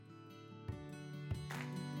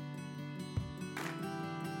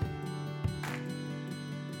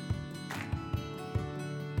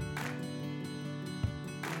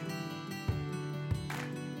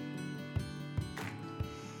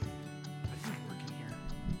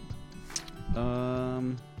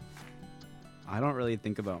Um, I don't really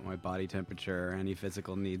think about my body temperature or any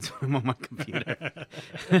physical needs when I'm on my computer.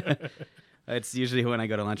 It's usually when I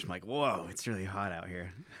go to lunch, I'm like, whoa, it's really hot out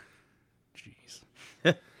here. Jeez.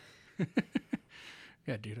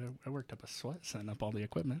 Yeah, dude, I worked up a sweat setting up all the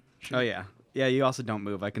equipment. Shit. Oh, yeah. Yeah, you also don't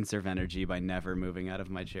move. I conserve energy by never moving out of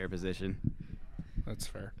my chair position. That's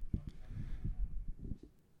fair.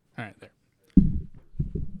 All right, there.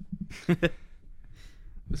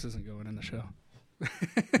 This isn't going in the show.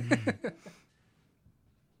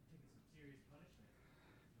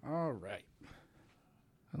 All right.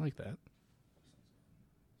 I like that.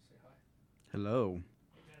 Hello.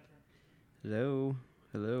 Hello.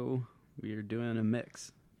 Hello. We are doing a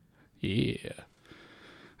mix. Yeah.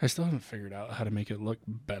 I still haven't figured out how to make it look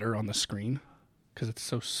better on the screen because it's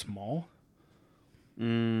so small. I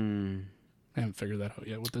haven't figured that out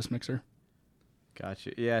yet with this mixer.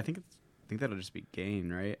 Gotcha. Yeah, I think that'll just be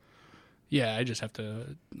gain, right? Yeah, I just have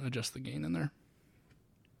to adjust the gain in there.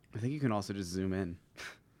 I think you can also just zoom in,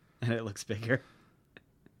 and it looks bigger.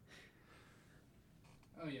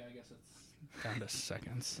 Oh, yeah, I guess it's down to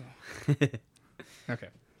seconds. So. Okay.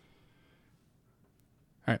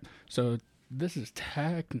 All right, so this is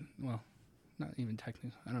well, not even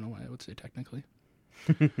technically. I don't know why I would say technically.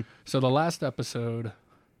 So the last episode,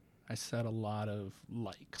 I said a lot of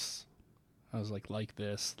likes. I was like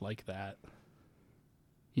this, like that.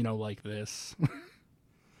 Like this.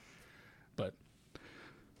 But,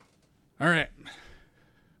 all right.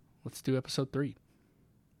 Let's do episode 3.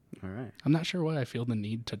 All right. I'm not sure why I feel the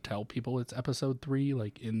need to tell people it's episode 3,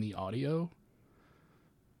 like in the audio.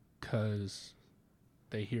 Because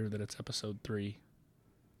they hear that it's episode 3.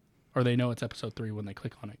 Or they know it's episode 3 when they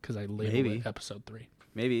click on it because I labeled it episode 3.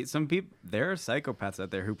 Maybe some people, there are psychopaths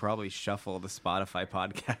out there who probably shuffle the Spotify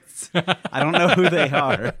podcasts. I don't know who they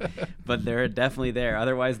are, but they're definitely there.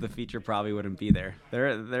 Otherwise, the feature probably wouldn't be there.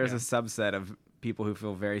 There's a subset of people who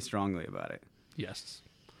feel very strongly about it. Yes.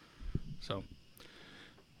 So,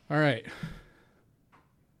 all right.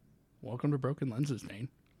 Welcome to Broken Lenses, Dane.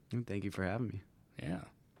 Thank you for having me. Yeah.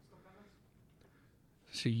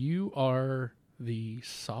 So you are the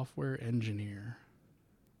software engineer.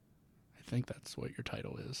 I think that's what your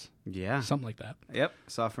title is. Yeah. Something like that. Yep.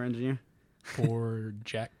 Software engineer. For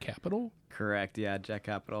Jack Capital? Correct. Yeah. Jack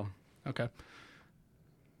Capital. Okay.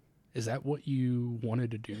 Is that what you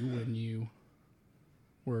wanted to do when you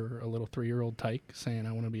were a little 3-year-old tyke saying,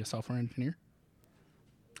 I want to be a software engineer?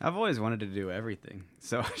 I've always wanted to do everything.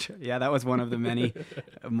 So, yeah, that was one of the many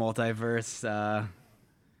multiverse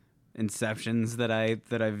inceptions that I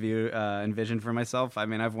envisioned for myself. I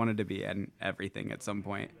mean, I've wanted to be in everything at some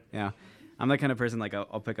point. Yeah. I'm the kind of person, like,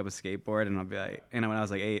 I'll pick up a skateboard and I'll be like, when I was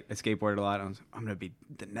like 8, I skateboarded a lot. I'm going to be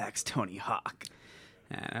the next Tony Hawk.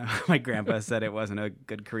 And my grandpa said it wasn't a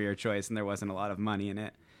good career choice and there wasn't a lot of money in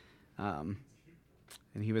it. And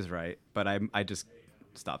he was right. But I just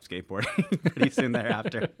stopped skateboarding pretty soon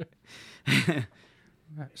thereafter.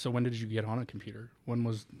 So when did you get on a computer? What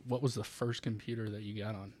was the first computer that you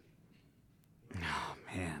got on? Oh,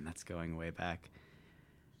 man, that's going way back.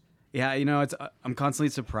 Yeah, I'm constantly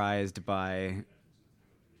surprised by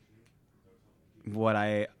what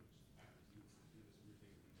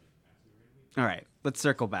All right, let's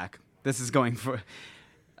circle back. This is going for...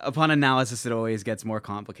 Upon analysis, it always gets more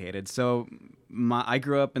complicated. So I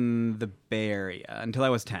grew up in the Bay Area until I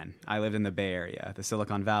was 10. I lived in the Bay Area, the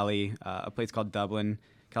Silicon Valley, a place called Dublin,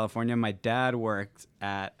 California. My dad worked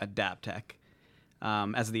at Adaptec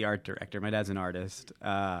as the art director. My dad's an artist.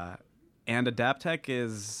 And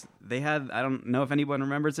Adaptec I don't know if anyone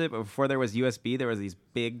remembers it, but before there was USB, there was these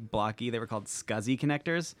big blocky, they were called SCSI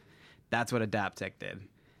connectors. That's what Adaptec did.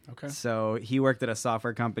 Okay. So he worked at a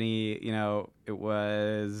software company, it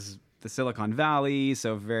was the Silicon Valley,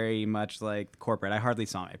 so very much like corporate. I hardly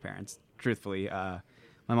saw my parents, truthfully. My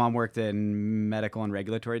mom worked in medical and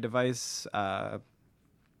regulatory device kind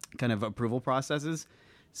of approval processes.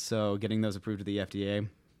 So getting those approved to the FDA,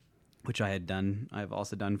 which I've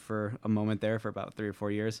also done for a moment there for about 3 or 4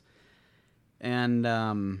 years. And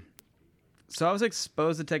so I was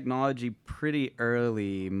exposed to technology pretty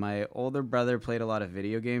early. My older brother played a lot of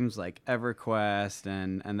video games like EverQuest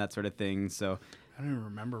and that sort of thing. So I don't even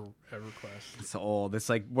remember EverQuest. It's old. It's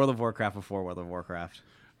like World of Warcraft before World of Warcraft.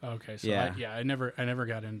 Okay, so yeah, I never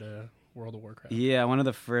got into World of Warcraft. Yeah, one of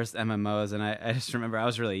the first MMOs, and I just remember I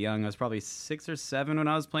was really young. I was probably 6 or 7 when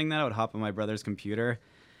I was playing that. I would hop on my brother's computer,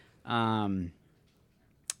 and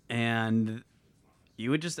you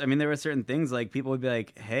would just, there were certain things people would be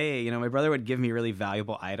like, hey, my brother would give me really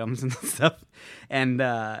valuable items and stuff. And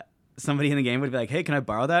somebody in the game would be like, "Hey, can I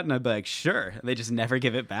borrow that?" And I'd be like, "Sure." And they just never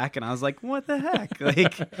give it back. And I was like, "What the heck?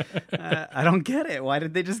 Like, I don't get it. Why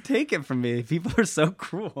did they just take it from me? People are so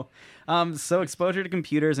cruel." So exposure to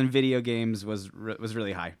computers and video games was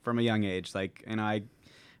really high from a young age. Like, and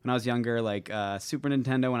when I was younger, like Super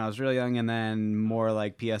Nintendo when I was really young, and then more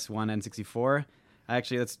like PS1 and 64.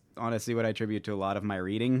 Actually, that's honestly what I attribute to a lot of my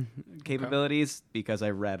reading capabilities because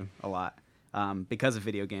I read a lot because of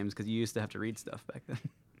video games, because you used to have to read stuff back then.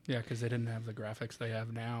 Yeah, because they didn't have the graphics they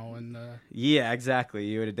have now. And Yeah, exactly.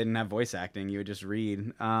 You didn't have voice acting. You would just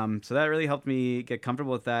read. So that really helped me get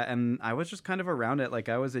comfortable with that. And I was just kind of around it. Like,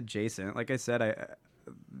 I was adjacent. Like I said,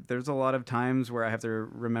 there's a lot of times where I have to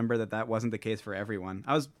remember that wasn't the case for everyone.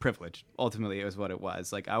 I was privileged. Ultimately, it was what it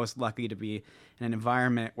was. Like, I was lucky to be in an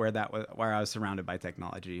environment where I was surrounded by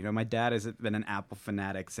technology. You know, my dad has been an Apple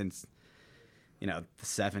fanatic since, you know, the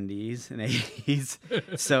 70s and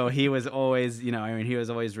 80s. So he was always, you know, I mean, he was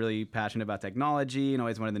always really passionate about technology and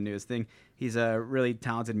always wanted the newest thing. He's a really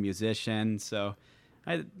talented musician. So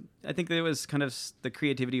I think that it was kind of, the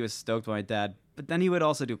creativity was stoked by my dad. But then he would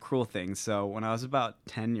also do cruel things. So when I was about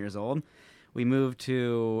 10 years old, we moved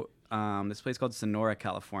to this place called Sonora,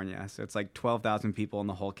 California. So it's like 12,000 people in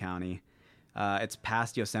the whole county. It's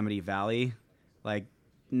past Yosemite Valley, like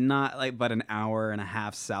not like but an hour and a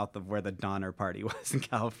half south of where the Donner Party was in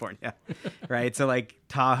California, right? So like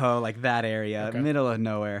Tahoe, like that area, middle of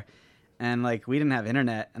nowhere. And like we didn't have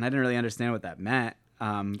internet, and I didn't really understand what that meant.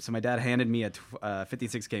 So my dad handed me a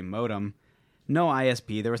 56K modem. No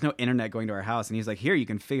ISP. There was no internet going to our house. And he's like, "Here, you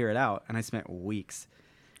can figure it out." And I spent weeks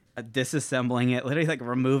disassembling it, literally like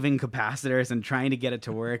removing capacitors and trying to get it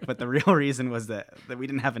to work. But the real reason was that we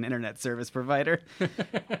didn't have an internet service provider.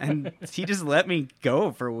 And he just let me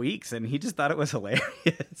go for weeks, and he just thought it was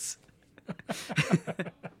hilarious.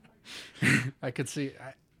 I could see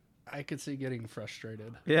getting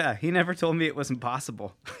frustrated. Yeah, he never told me it wasn't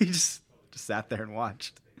possible. He just sat there and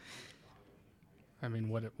watched. I mean,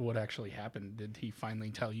 what actually happened? Did he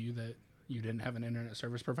finally tell you that you didn't have an internet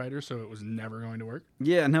service provider, so it was never going to work?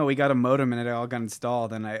 Yeah, no, we got a modem and it all got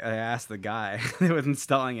installed. And I asked the guy that was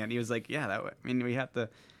installing it, and he was like, "Yeah, we have to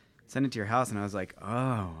send it to your house." And I was like,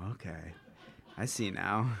 "Oh, okay, I see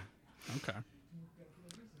now." Okay,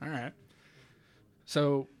 all right.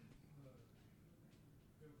 So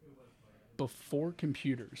before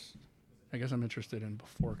computers, I guess I'm interested in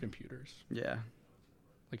before computers. Yeah.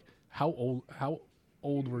 Like, how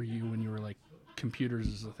old were you when you were like, computers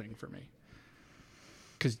is the thing for me?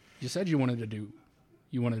 Because you said you wanted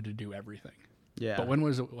to do everything. Yeah. But when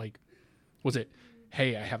was it like? Was it,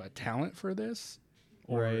 hey, I have a talent for this,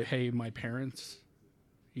 or right. Hey, my parents,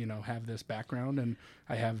 you know, have this background and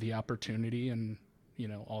I have the opportunity and, you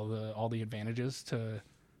know, all the advantages to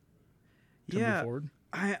move forward?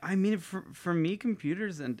 I mean, for me,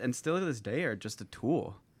 computers and still to this day are just a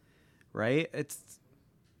tool, right?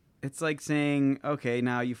 It's like saying, okay,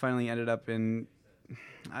 now you finally ended up in.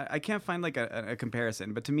 I can't find like a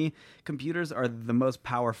comparison, but to me, computers are the most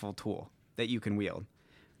powerful tool that you can wield.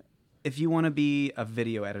 If you want to be a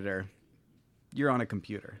video editor, you're on a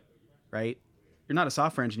computer, right? You're not a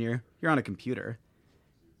software engineer, you're on a computer.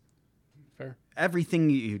 Fair. Everything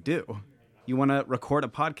you do, you want to record a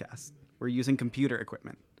podcast, we're using computer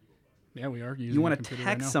equipment. Yeah, we are using. You want to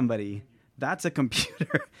text somebody, that's a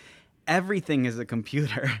computer. Everything is a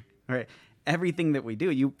computer, right? Everything that we do,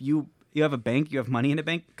 you have a bank, you have money in a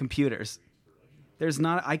bank, computers.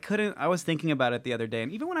 I was thinking about it the other day,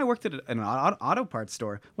 and even when I worked at an auto parts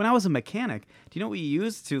store, when I was a mechanic, do you know what we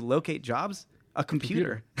used to locate jobs? A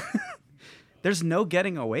computer. There's no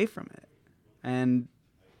getting away from it. And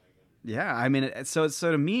yeah, I mean, so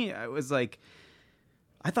to me, it was like,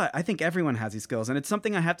 I think everyone has these skills, and it's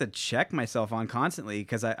something I have to check myself on constantly,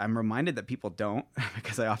 because I'm reminded that people don't,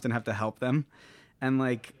 because I often have to help them. And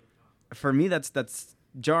like, for me, that's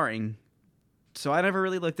jarring. So I never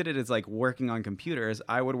really looked at it as like working on computers.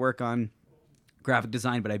 I would work on graphic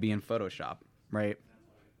design, but I'd be in Photoshop, right?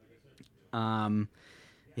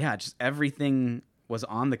 Yeah, just everything was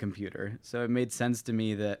on the computer. So it made sense to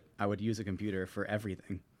me that I would use a computer for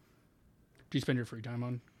everything. Do you spend your free time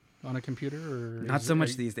on a computer, or not so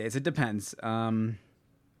much these days? It depends. When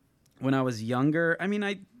I was younger, I mean,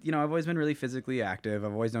 I've always been really physically active.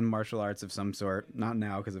 I've always done martial arts of some sort. Not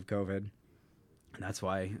now because of COVID. And that's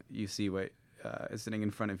why you see what is sitting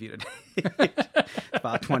in front of you today.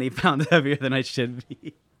 About 20 pounds heavier than I should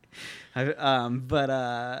be.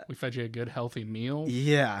 But we fed you a good healthy meal.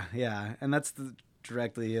 Yeah, and that's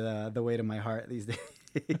directly the way to my heart these days.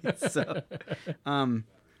 So,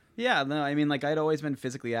 yeah, no, I mean, like, I'd always been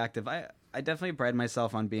physically active. I definitely pride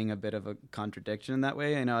myself on being a bit of a contradiction in that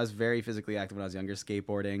way. I know I was very physically active when I was younger,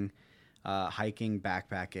 skateboarding. hiking,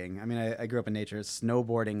 backpacking. I mean, I grew up in nature,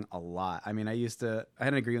 snowboarding a lot. I mean, I had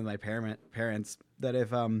an agreement with my parents that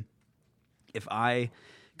if I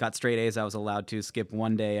got straight A's, I was allowed to skip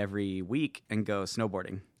one day every week and go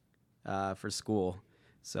snowboarding for school.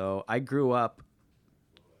 So I grew up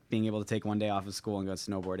being able to take one day off of school and go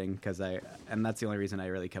snowboarding and that's the only reason I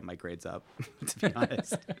really kept my grades up, to be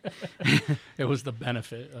honest. It was the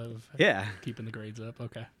benefit of keeping the grades up.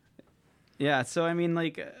 Okay. Yeah. So, I mean,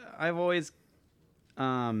 like, I've always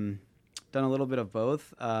done a little bit of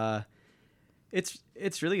both.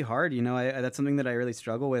 It's really hard, you know. That's something that I really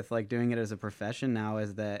struggle with, like doing it as a profession now,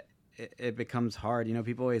 is that it becomes hard. You know,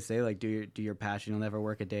 people always say, like, do your passion, you'll never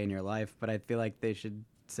work a day in your life. But I feel like they should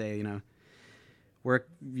say, you know, work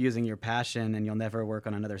using your passion and you'll never work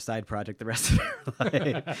on another side project the rest of your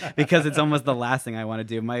life, because it's almost the last thing I want to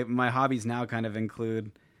do. My hobbies now kind of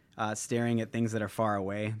include staring at things that are far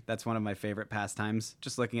away. That's one of my favorite pastimes,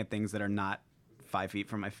 just looking at things that are not 5 feet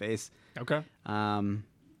from my face. Okay.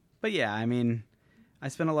 But yeah, I mean, I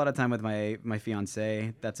spend a lot of time with my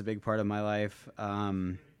fiance. That's a big part of my life.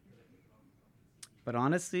 But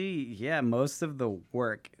honestly, yeah, most of the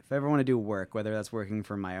work, if I ever want to do work, whether that's working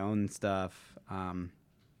for my own stuff,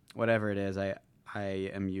 whatever it is, I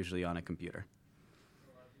am usually on a computer.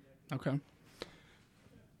 Okay.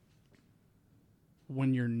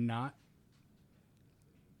 When you're not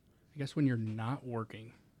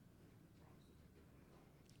working,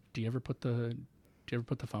 do you ever put the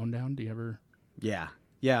phone down? Do you ever? Yeah,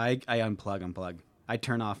 I unplug. I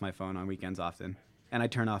turn off my phone on weekends often, and I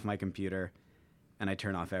turn off my computer, and I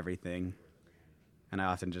turn off everything, and I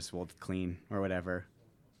often just will clean or whatever,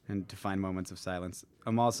 and to find moments of silence.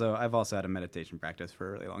 I've also had a meditation practice for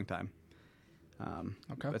a really long time.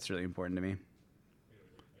 Okay, that's really important to me.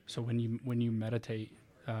 So when you meditate,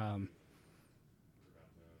 so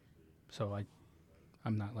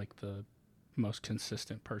I'm not like the most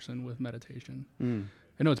consistent person with meditation. I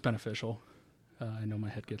know it's beneficial. I know my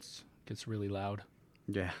head gets really loud.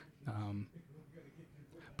 Yeah.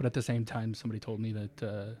 But at the same time, somebody told me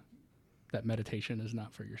that meditation is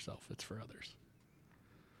not for yourself; it's for others.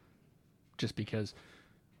 Just because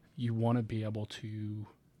you want to be able to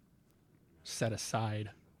set aside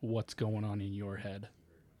what's going on in your head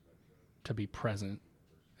to be present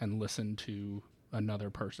and listen to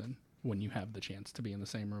another person when you have the chance to be in the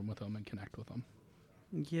same room with them and connect with them.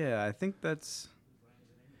 Yeah, I think that's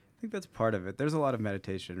part of it. There's a lot of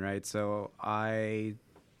meditation, right? So I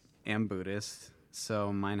am Buddhist,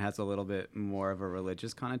 so mine has a little bit more of a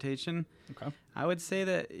religious connotation. Okay. I would say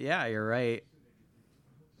that, yeah, you're right.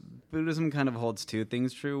 Buddhism kind of holds two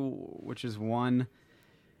things true, which is one,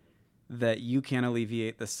 that you can't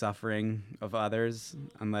alleviate the suffering of others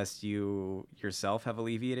unless you yourself have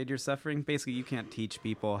alleviated your suffering. Basically, you can't teach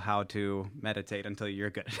people how to meditate until you're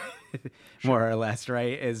good, more or less,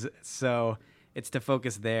 right? So it's to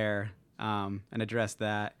focus there and address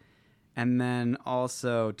that. And then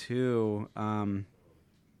also, too, I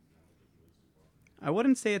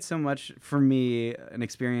wouldn't say it's so much, for me, an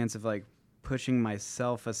experience of, like, pushing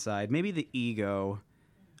myself aside, maybe the ego,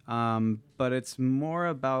 but it's more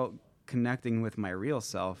about connecting with my real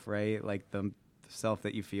self, right? Like the self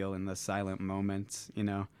that you feel in the silent moments, you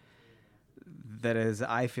know, that is,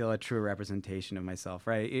 I feel, a true representation of myself,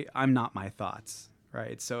 right? I'm not my thoughts,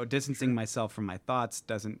 right? So distancing myself from my thoughts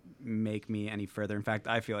doesn't make me any further. In fact,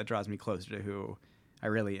 I feel it draws me closer to who I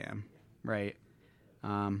really am, right?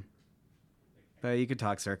 But you could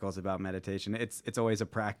talk circles about meditation. It's always a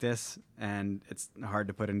practice, and it's hard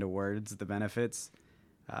to put into words the benefits.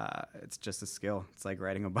 It's just a skill. It's like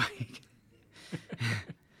riding a bike.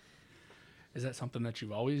 Is that something that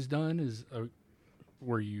you've always done?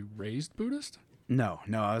 Were you raised Buddhist? No.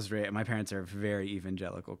 I was raised. My parents are very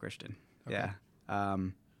evangelical Christian. Okay. Yeah.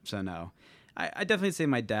 So no. I definitely say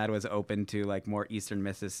my dad was open to, like, more Eastern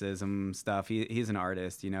mysticism stuff. He's an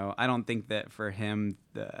artist, you know. I don't think that for him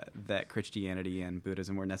that Christianity and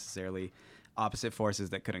Buddhism were necessarily opposite forces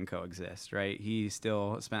that couldn't coexist, right? He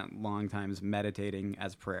still spent long times meditating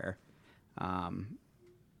as prayer.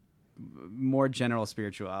 More general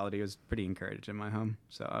spirituality was pretty encouraged in my home,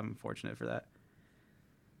 so I'm fortunate for that.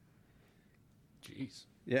 Jeez.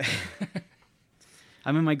 Yeah.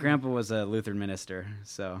 I mean, my grandpa was a Lutheran minister,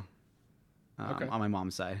 so okay. On my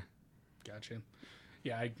mom's side. Gotcha.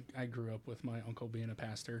 Yeah, I grew up with my uncle being a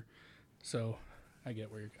pastor, so I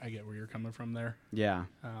get where you're coming from there. Yeah.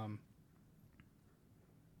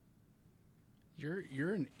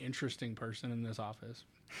 You're an interesting person in this office.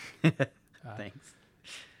 Thanks.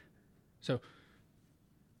 So,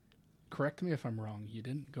 correct me if I'm wrong. You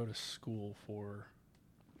didn't go to school for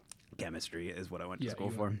chemistry is what I went to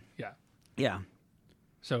school for. Yeah. Yeah.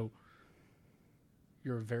 So,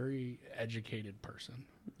 you're a very educated person,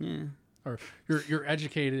 Yeah. or you're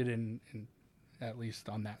educated in at least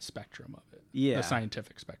on that spectrum of it. Yeah. The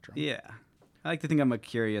scientific spectrum. Yeah. I like to think I'm a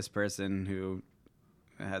curious person who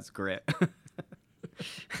has grit.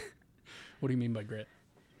 What do you mean by grit?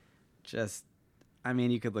 Just, I mean,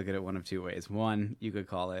 you could look at it one of two ways. One, you could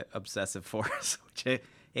call it obsessive force, which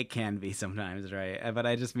it can be sometimes, right? But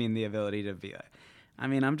I just mean the ability to be, I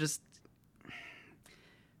mean, this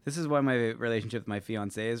is why my relationship with my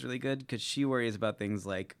fiance is really good, because she worries about things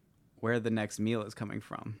like where the next meal is coming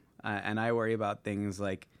from. And I worry about things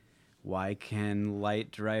like, why can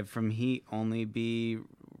light derived from heat only be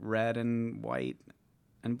red and white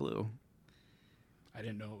and blue? I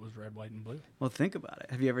didn't know it was red, white, and blue. Well, think about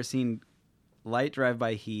it. Have you ever seen light derived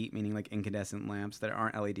by heat, meaning like incandescent lamps that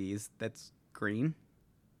aren't LEDs, that's green?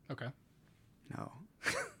 Okay. No.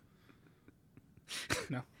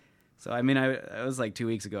 No. So, I mean, I was like 2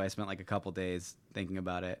 weeks ago, I spent like a couple days thinking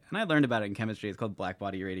about it. And I learned about it in chemistry. It's called black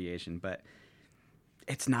body radiation. But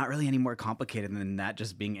it's not really any more complicated than that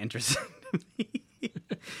just being interesting to me.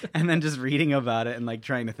 And then just reading about it and like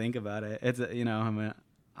trying to think about it. It's, you know,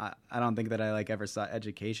 I don't think that I like ever saw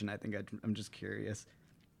education. I think I'm just curious.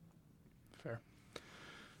 Fair.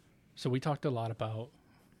 So we talked a lot about,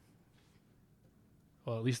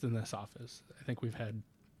 well, at least in this office, I think we've had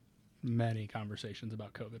many conversations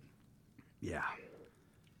about COVID. Yeah.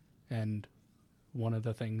 And one of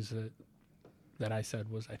the things that I said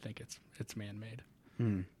was, I think it's man-made.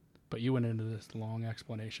 But you went into this long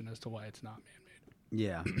explanation as to why it's not man-made.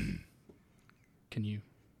 Yeah. Can you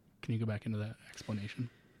go back into that explanation?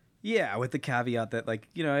 Yeah, with the caveat that, like,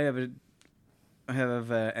 you know, I have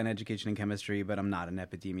an education in chemistry, but I'm not an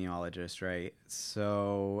epidemiologist, right?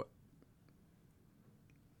 So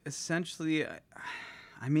essentially,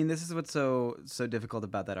 I mean, this is what's so difficult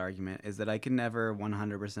about that argument, is that I can never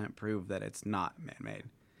 100% prove that it's not man-made,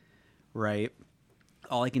 right?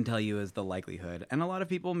 All I can tell you is the likelihood. And a lot of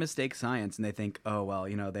people mistake science and they think, oh, well,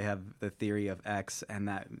 you know, they have the theory of X and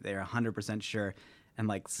that they're 100% sure. And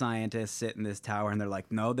like scientists sit in this tower and they're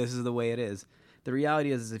like, no, this is the way it is. The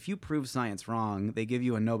reality is if you prove science wrong, they give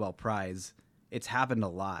you a Nobel Prize. It's happened a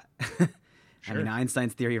lot. Sure. I mean,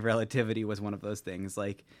 Einstein's theory of relativity was one of those things.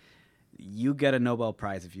 Like, you get a Nobel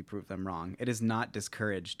Prize if you prove them wrong. It is not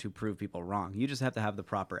discouraged to prove people wrong. You just have to have the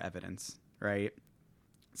proper evidence, right?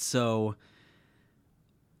 So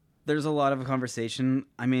there's a lot of conversation.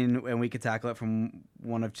 I mean, and we could tackle it from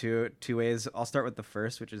one of two ways. I'll start with the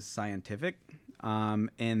first, which is scientific,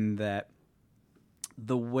 in that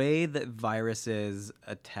the way that viruses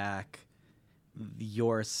attack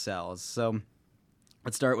your cells. So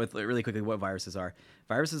let's start with really quickly what viruses are.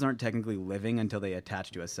 Viruses aren't technically living until they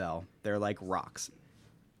attach to a cell. They're like rocks.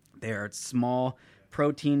 They are small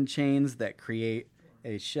protein chains that create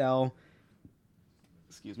a shell.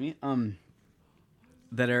 Excuse me.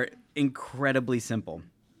 That are incredibly simple.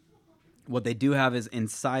 What they do have is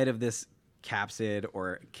inside of this capsid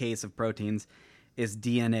or case of proteins is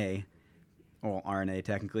DNA, or RNA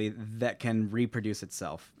technically, that can reproduce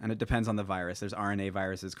itself. And it depends on the virus. There's RNA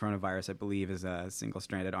viruses. Coronavirus, I believe, is a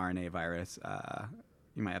single-stranded RNA virus.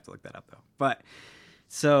 You might have to look that up, though. But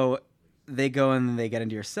so they go and they get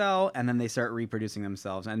into your cell, and then they start reproducing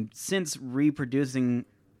themselves. And since reproducing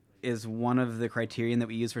is one of the criterion that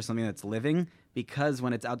we use for something that's living, because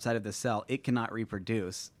when it's outside of the cell, it cannot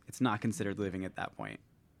reproduce. It's not considered living at that point.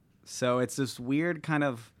 So it's this weird kind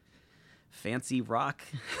of fancy rock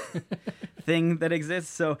thing that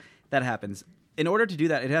exists. So that happens. In order to do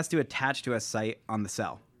that, it has to attach to a site on the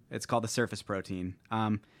cell. It's called the surface protein.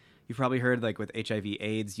 You've probably heard, like with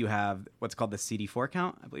HIV/AIDS, you have what's called the CD4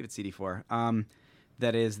 count. I believe it's CD4.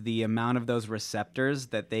 That is the amount of those receptors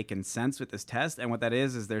that they can sense with this test. And what that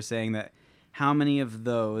is they're saying that how many of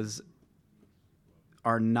those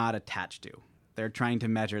are not attached to. They're trying to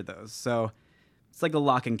measure those. So it's like a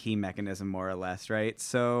lock and key mechanism, more or less, right?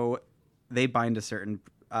 So they bind to certain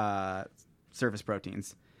surface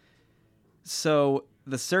proteins. So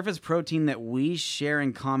the surface protein that we share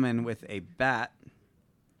in common with a bat,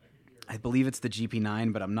 I believe it's the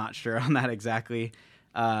GP9, but I'm not sure on that exactly.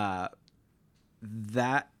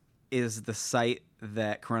 That is the site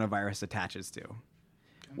that coronavirus attaches to,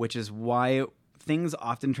 which is why things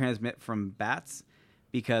often transmit from bats,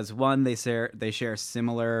 because one, they share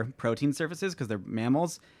similar protein surfaces because they're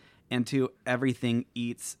mammals, and two, everything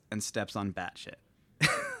eats and steps on bat shit.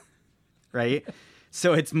 Right?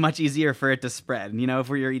 So it's much easier for it to spread. You know, if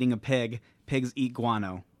you're eating a pig, pigs eat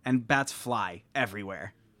guano, and bats fly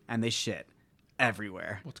everywhere, and they shit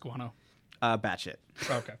everywhere. What's guano? Bat shit.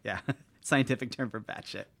 Okay. Yeah. Scientific term for bat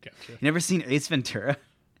shit. Gotcha. You never seen Ace Ventura?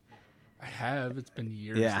 I have. It's been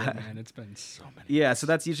years, Yeah. though, man. It's been so many. Yeah, so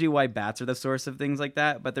that's usually why bats are the source of things like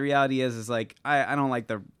that. But the reality is like I don't like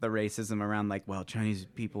the racism around like, well, Chinese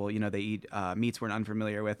people, they eat meats we're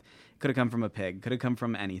unfamiliar with. Could have come from a pig. Could have come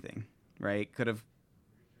from anything, right? Could have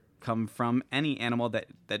come from any animal that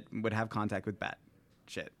would have contact with bat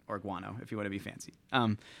shit or guano, if you want to be fancy.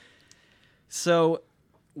 So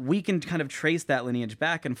we can kind of trace that lineage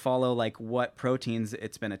back and follow like what proteins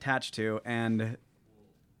it's been attached to, and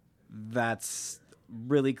that's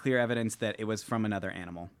really clear evidence that it was from another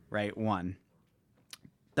animal, right? One.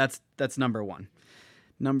 That's number one.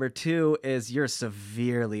 Number two is you're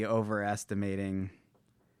severely overestimating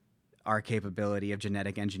our capability of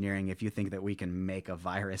genetic engineering if you think that we can make a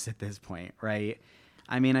virus at this point, right?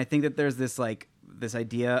 I mean, I think that there's this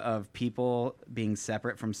idea of people being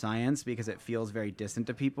separate from science because it feels very distant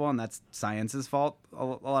to people, and that's science's fault a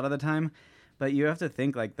lot of the time. But you have to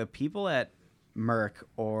think like the people at Merck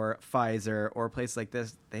or Pfizer or a place like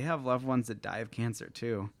this, they have loved ones that die of cancer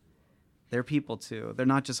too. They're people too. They're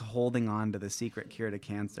not just holding on to the secret cure to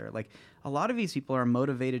cancer. Like a lot of these people are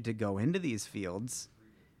motivated to go into these fields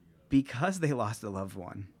because they lost a loved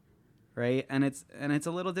one, right? And it's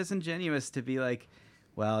a little disingenuous to be like,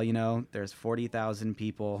 well, there's 40,000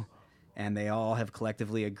 people and they all have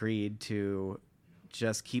collectively agreed to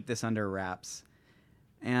just keep this under wraps.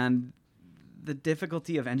 And the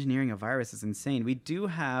difficulty of engineering a virus is insane. We do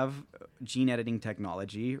have gene editing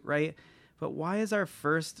technology, right? But why is our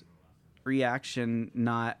first reaction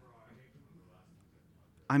not...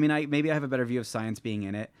 I mean, maybe I have a better view of science being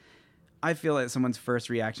in it. I feel that someone's first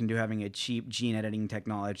reaction to having a cheap gene editing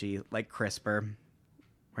technology like CRISPR...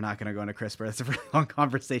 We're not going to go into CRISPR. That's a really long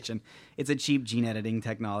conversation. It's a cheap gene editing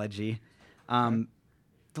technology. The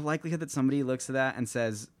likelihood that somebody looks at that and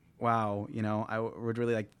says, wow, I would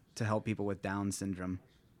really like to help people with Down syndrome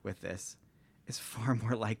with this is far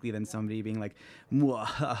more likely than somebody being like,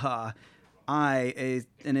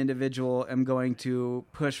 an individual, am going to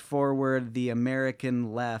push forward the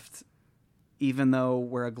American left. Even though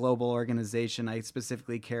we're a global organization, I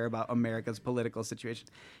specifically care about America's political situation.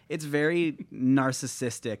 It's very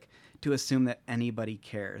narcissistic to assume that anybody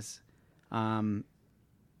cares. And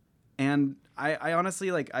I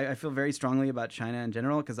honestly, I feel very strongly about China in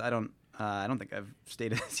general because I don't think I've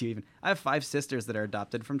stated this to you even. I have 5 sisters that are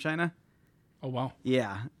adopted from China. Oh, wow.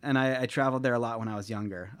 Yeah, and I traveled there a lot when I was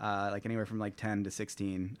younger, like anywhere from 10 to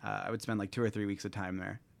 16. I would spend 2 or 3 weeks at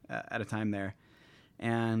a time there.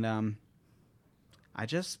 And I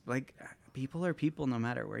just, people are people no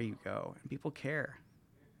matter where you go, and people care,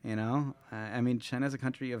 I mean, China's a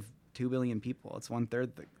country of 2 billion people. It's 1/3.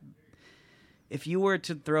 If you were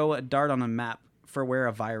to throw a dart on a map for where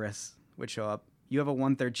a virus would show up, you have a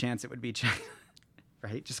 1/3 chance it would be China,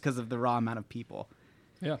 right? Just because of the raw amount of people.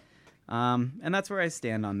 Yeah. And that's where I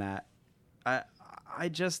stand on that. I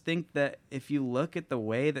just think that if you look at the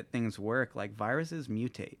way that things work, viruses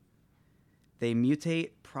mutate. They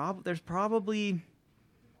mutate. There's probably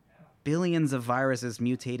billions of viruses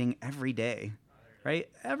mutating every day, right?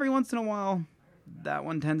 Every once in a while, that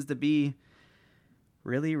one tends to be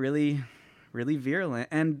really, really, really virulent.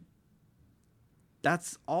 And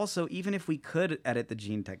that's also, even if we could edit the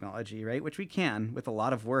gene technology, right, which we can with a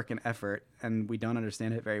lot of work and effort, and we don't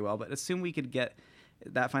understand it very well, but assume we could get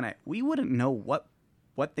that finite, we wouldn't know what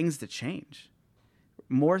things to change.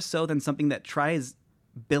 More so than something that tries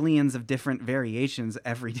billions of different variations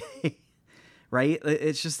every day. Right?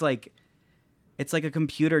 It's just it's like a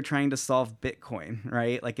computer trying to solve Bitcoin,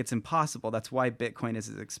 right? It's impossible. That's why Bitcoin is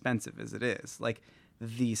as expensive as it is.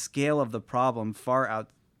 The scale of the problem far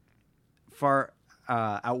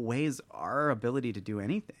outweighs our ability to do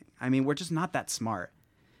anything. I mean, we're just not that smart,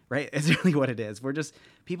 right? It's really what it is.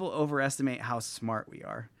 People overestimate how smart we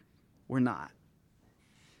are. We're not.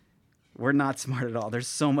 We're not smart at all. There's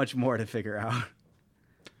so much more to figure out.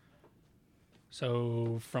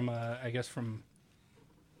 So from a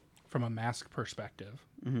mask perspective,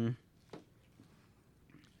 mm-hmm.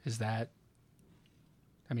 Is that,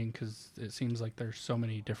 I mean, because it seems like there's so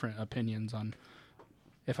many different opinions on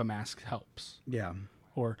if a mask helps. Yeah.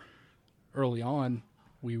 Or early on,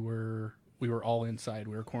 we were all inside.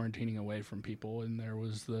 We were quarantining away from people, and there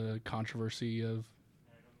was the controversy of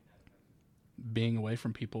being away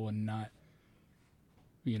from people and not,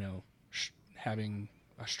 having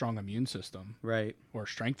a strong immune system, right, or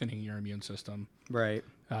strengthening your immune system, right,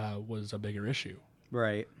 was a bigger issue,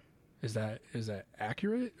 right. Is that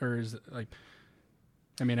accurate, or is it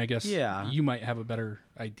I mean, I guess you might have a better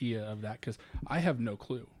idea of that because I have no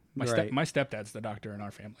clue. My stepdad's the doctor in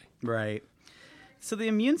our family. Right. So the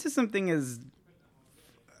immune system thing is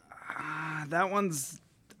that one's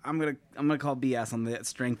I'm gonna call BS on the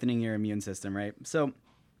strengthening your immune system, right? So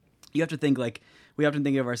you have to think like we often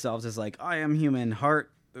think of ourselves as like I am human,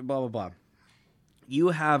 heart, blah blah blah. You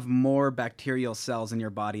have more bacterial cells in your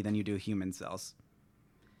body than you do human cells,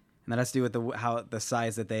 and that has to do with how the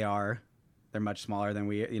size that they are. They're much smaller than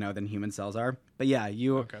than human cells are. But yeah,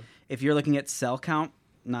 if you're looking at cell count,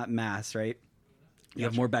 not mass, right? You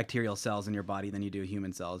have more bacterial cells in your body than you do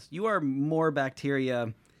human cells. You are more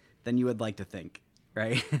bacteria than you would like to think,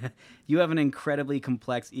 right? You have an incredibly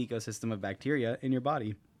complex ecosystem of bacteria in your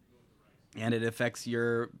body, and it affects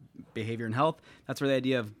your behavior and health. That's where the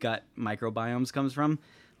idea of gut microbiomes comes from.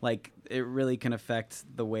 Like, it really can affect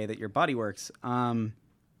the way that your body works.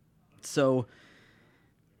 So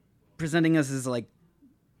presenting us as like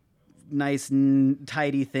nice,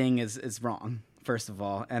 tidy thing is wrong, first of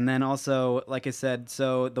all. And then also, like I said,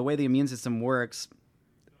 so the way the immune system works,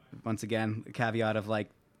 once again, a caveat of like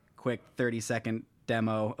quick 30-second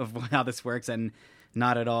demo of how this works and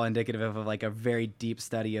not at all indicative of like a very deep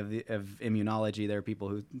study of immunology. There are people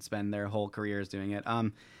who spend their whole careers doing it.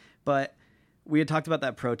 But we had talked about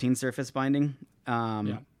that protein surface binding.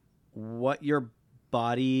 What your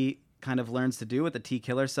body kind of learns to do with the T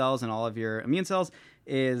killer cells and all of your immune cells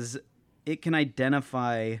is it can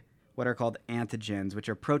identify what are called antigens, which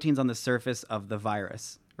are proteins on the surface of the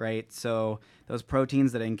virus, right? So those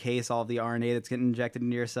proteins that encase all of the RNA that's getting injected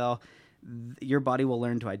into your cell, your body will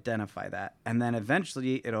learn to identify that. And then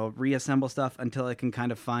eventually it'll reassemble stuff until it can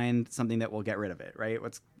kind of find something that will get rid of it, right?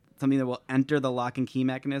 What's something that will enter the lock and key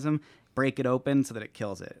mechanism, break it open so that it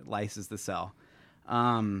kills it, lyses the cell.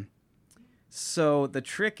 So the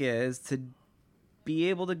trick is to be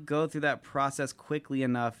able to go through that process quickly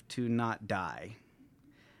enough to not die.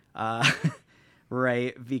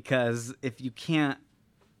 Right? Because if you can't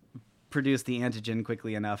produce the antigen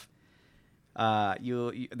quickly enough,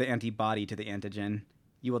 the antibody to the antigen,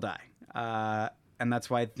 you will die. And that's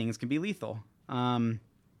why things can be lethal.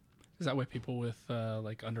 Is that why people with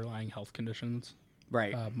like underlying health conditions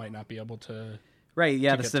might not be able to... Right,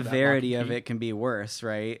 yeah, the severity of it can be worse,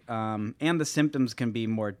 right? And the symptoms can be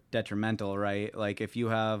more detrimental, right? Like if you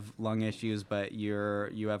have lung issues, but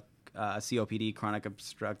you have COPD, chronic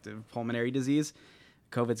obstructive pulmonary disease,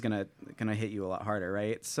 COVID's gonna hit you a lot harder,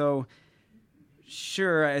 right? So,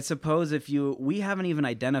 sure, I suppose we haven't even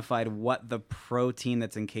identified what the protein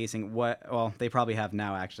that's encasing well, they probably have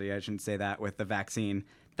now, actually. I shouldn't say that with the vaccine.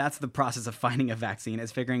 That's the process of finding a vaccine,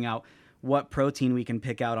 is figuring out what protein we can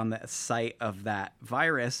pick out on the site of that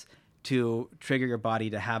virus to trigger your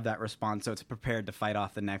body to have that response so it's prepared to fight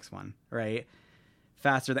off the next one, right?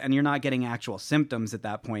 Faster and you're not getting actual symptoms at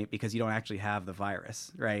that point because you don't actually have the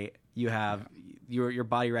virus, right? You have your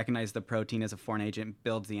body recognizes the protein as a foreign agent,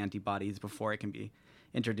 builds the antibodies before it can be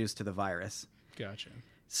introduced to the virus. Gotcha.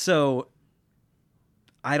 So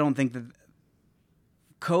I don't think that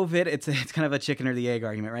COVID, it's kind of a chicken or the egg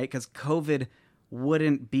argument, right? Because COVID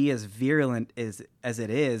wouldn't be as virulent as it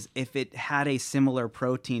is if it had a similar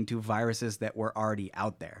protein to viruses that were already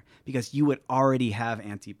out there, because you would already have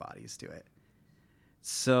antibodies to it.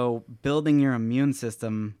 So building your immune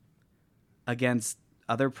system against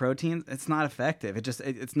other proteins, it's not effective.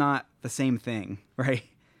 It's not the same thing, right?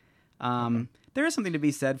 There is something to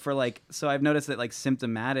be said for so I've noticed that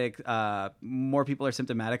symptomatic, more people are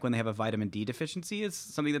symptomatic when they have a vitamin D deficiency is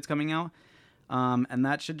something that's coming out. And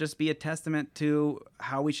that should just be a testament to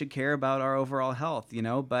how we should care about our overall health,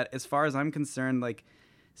 But as far as I'm concerned,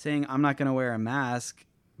 saying I'm not going to wear a mask,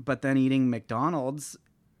 but then eating McDonald's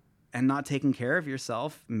and not taking care of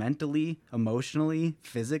yourself mentally, emotionally,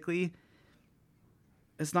 physically,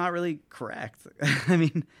 it's not really correct. I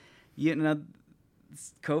mean,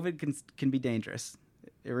 COVID can be dangerous.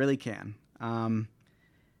 It really can.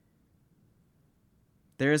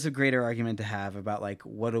 There is a greater argument to have about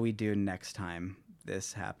what do we do next time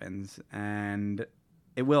this happens, and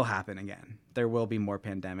it will happen again. There will be more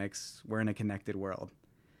pandemics. We're in a connected world,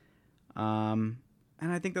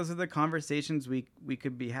 and I think those are the conversations we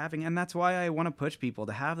could be having, and that's why I want to push people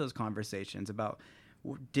to have those conversations about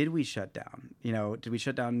did we shut down? Did we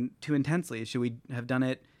shut down too intensely? Should we have done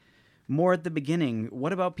it more at the beginning?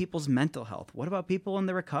 What about people's mental health? What about people in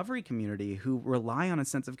the recovery community who rely on a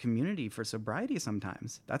sense of community for sobriety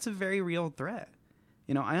sometimes? That's a very real threat.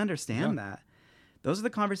 I understand that. Those are the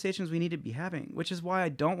conversations we need to be having, which is why I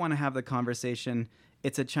don't want to have the conversation,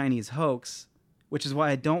 it's a Chinese hoax, which is why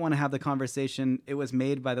I don't want to have the conversation, it was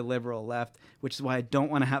made by the liberal left, which is why I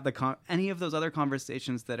don't want to have any of those other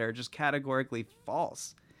conversations that are just categorically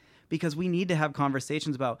false. Because we need to have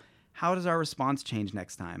conversations about how does our response change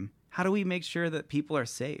next time? How do we make sure that people are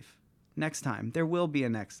safe next time? There will be a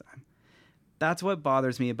next time. That's what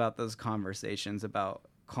bothers me about those conversations about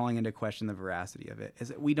calling into question the veracity of it is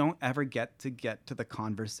that we don't ever get to the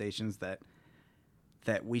conversations that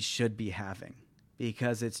we should be having,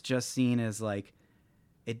 because it's just seen as like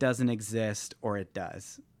it doesn't exist or it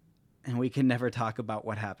does, and we can never talk about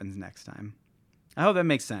what happens next time. I hope that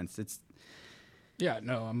makes sense. Yeah,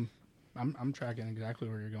 no, I'm tracking exactly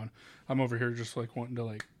where you're going. I'm over here just like wanting to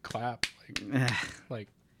like clap, like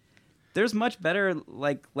there's much better,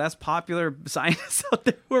 like less popular scientists out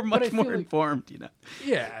there who are much more informed, you know.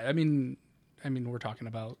 Yeah, I mean, we're talking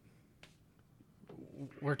about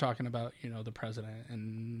the president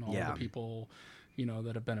and all the people,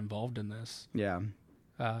 that have been involved in this. Yeah.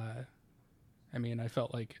 I mean, I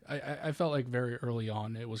felt like very early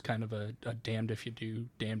on it was kind of a damned if you do,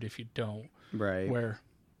 damned if you don't. Right. Where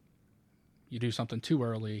you do something too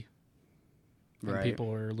early and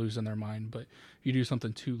people are losing their mind, but you do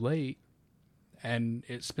something too late and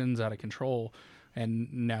it spins out of control,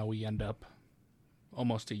 and now we end up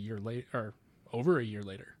almost a year later, or over a year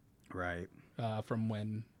later. Right. From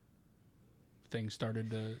when things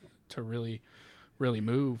started to really, really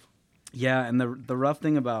move. Yeah, and the rough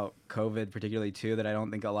thing about COVID particularly too that I don't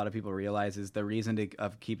think a lot of people realize is the reason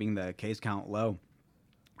of keeping the case count low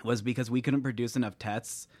was because we couldn't produce enough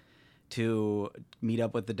tests to meet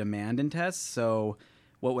up with the demand in tests. So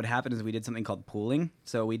what would happen is we did something called pooling.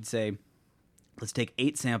 So we'd say, let's take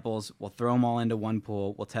 8 samples, we'll throw them all into one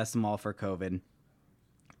pool, we'll test them all for COVID.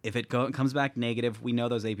 If it comes back negative, we know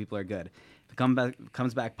those 8 people are good. If it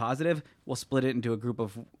comes back positive, we'll split it into a group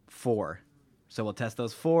of 4. So we'll test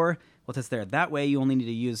those 4, we'll test there. That way you only need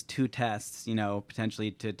to use 2 tests,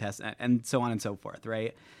 potentially to test, and so on and so forth,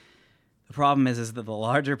 right? The problem is that the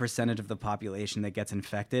larger percentage of the population that gets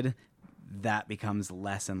infected, that becomes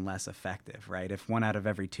less and less effective, right? If 1 out of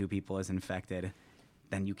every 2 people is infected,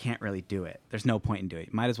 then you can't really do it. There's no point in doing it.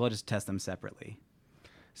 You might as well just test them separately.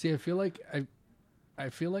 See, I feel like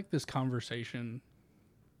this conversation,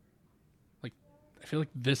 I feel like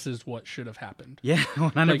this is what should have happened. Yeah,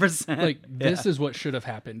 100%. This is what should have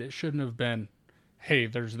happened. It shouldn't have been, hey,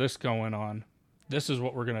 there's this going on. This is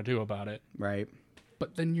what we're going to do about it. Right.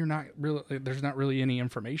 But then there's not really any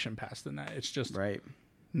information passed in that. It's just right.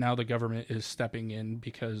 Now the government is stepping in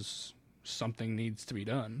because something needs to be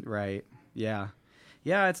done. Right. Yeah.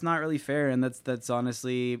 Yeah, it's not really fair, and that's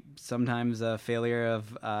honestly sometimes a failure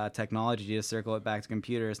of technology to circle it back to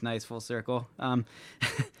computers. Nice full circle. Hey,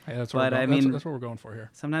 that's what that's what we're going for here.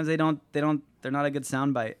 Sometimes they're not a good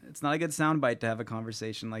soundbite. It's not a good soundbite to have a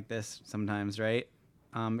conversation like this sometimes, right?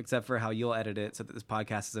 Except for how you'll edit it so that this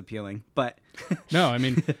podcast is appealing. But no, I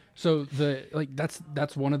mean, so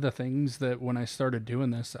that's one of the things that when I started doing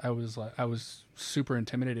this, I was super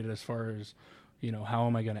intimidated as far as, how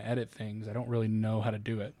am I going to edit things? I don't really know how to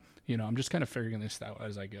do it. I'm just kind of figuring this out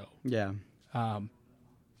as I go. Yeah.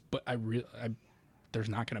 But there's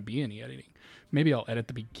not going to be any editing. Maybe I'll edit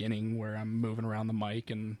the beginning where I'm moving around the mic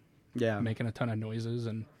and making a ton of noises.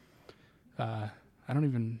 And I don't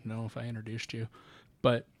even know if I introduced you,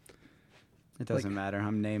 but it doesn't matter.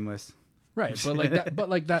 I'm nameless. Right. But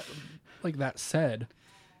like that said,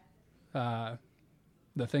 the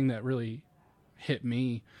thing that really hit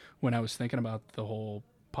me when I was thinking about the whole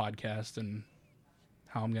podcast and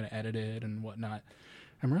how I'm going to edit it and whatnot,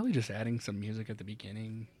 I'm really just adding some music at the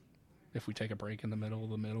beginning. If we take a break in the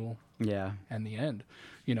middle, yeah, and the end,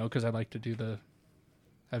 because I'd like to do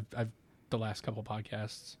I've the last couple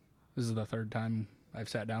podcasts. This is the 3rd time I've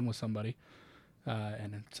sat down with somebody,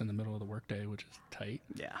 and it's in the middle of the workday, which is tight.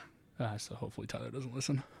 Yeah. So hopefully Tyler doesn't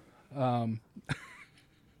listen. I'll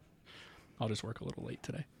just work a little late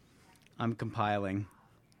today. I'm compiling.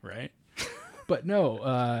 Right. But no,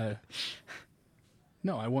 I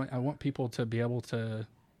want people to be able to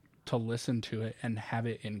listen to it and have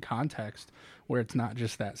it in context where it's not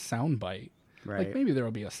just that sound bite. Right. Like maybe there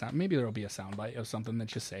will be a sound bite of something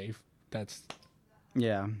that you say that's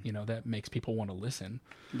that makes people want to listen.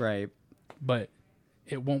 Right. But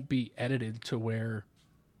it won't be edited to where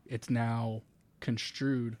it's now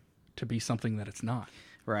construed to be something that it's not.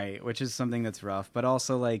 Right, which is something that's rough, but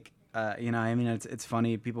also it's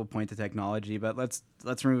funny people point to technology, but let's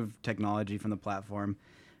remove technology from the platform.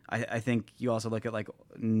 I think you also look at like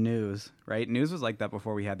news, right? News was like that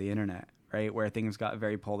before we had the internet, right? Where things got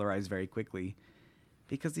very polarized very quickly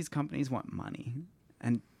because these companies want money.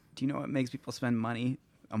 And do you know what makes people spend money?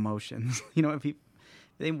 Emotions. You know what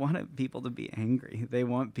they want people to be angry. They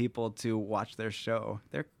want people to watch their show.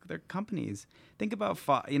 They're companies. Think about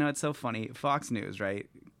it's so funny. Fox News, right?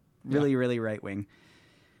 Really, really right wing.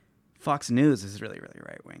 Fox News is really, really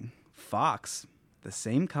right wing. Fox, the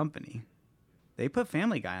same company, they put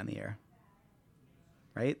Family Guy on the air,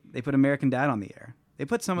 right? They put American Dad on the air. They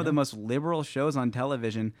put some of the most liberal shows on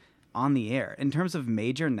television on the air. In terms of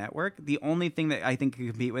major network, the only thing that I think can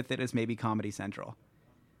compete with it is maybe Comedy Central.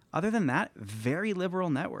 Other than that, very liberal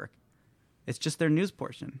network. It's just their news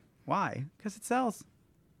portion. Why? Because it sells,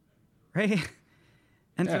 right?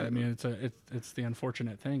 And yeah, I mean, it's the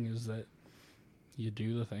unfortunate thing is that you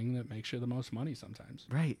do the thing that makes you the most money sometimes.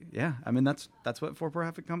 right, yeah. I mean, that's what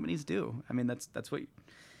for-profit companies do. I mean,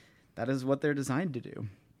 that is what they're designed to do.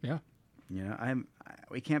 Yeah. You know,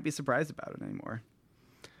 we can't be surprised about it anymore.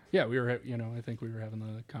 Yeah, I think we were having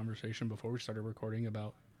the conversation before we started recording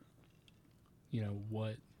about,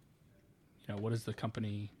 what is the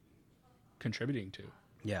company contributing to?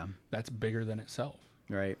 Yeah. That's bigger than itself.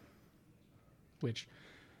 Right. Which,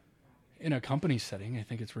 in a company setting, I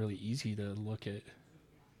think it's really easy to look at,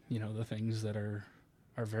 the things that are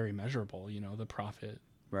very measurable. The profit,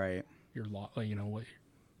 Right. your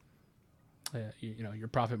your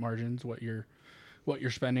profit margins, what you're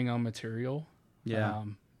spending on material. Yeah.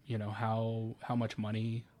 How much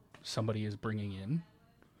money somebody is bringing in.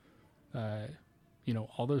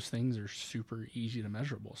 All those things are super easy to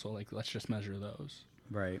measurable. So let's just measure those.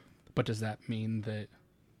 Right. But does that mean that,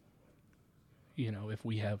 if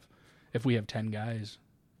we have 10 guys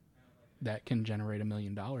that can generate $1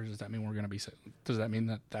 million, does that mean does that mean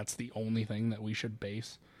that that's the only thing that we should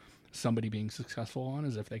base somebody being successful on,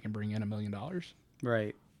 is if they can bring in $1 million?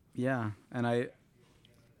 Right. Yeah. And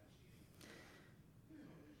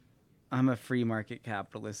I'm a free market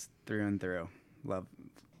capitalist through and through. Love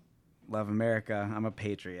America. I'm a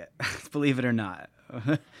patriot. Believe it or not,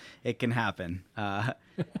 it can happen.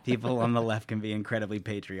 People on the left can be incredibly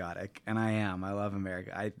patriotic, and I am. I love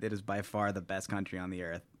America. It is by far the best country on the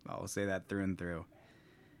earth. I'll say that through and through.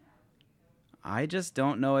 I just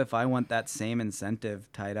don't know if I want that same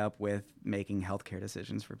incentive tied up with making healthcare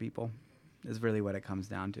decisions for people, is really what it comes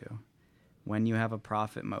down to. When you have a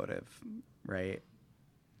profit motive, right?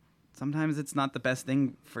 Sometimes it's not the best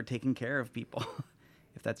thing for taking care of people,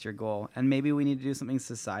 if that's your goal. And maybe we need to do something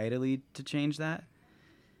societally to change that.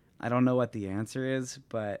 I don't know what the answer is,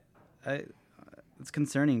 but it's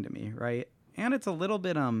concerning to me, right? And it's a little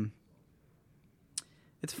bit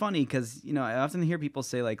it's funny because I often hear people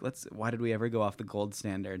say why did we ever go off the gold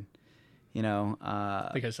standard? I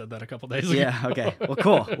think I said that a couple days ago. Yeah. Okay. Well,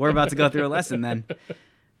 cool. We're about to go through a lesson then.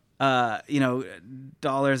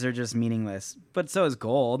 Dollars are just meaningless, but so is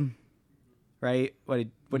gold, right? What are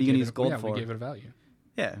you gonna use gold for? We gave it a value.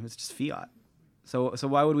 Yeah, it's just fiat. So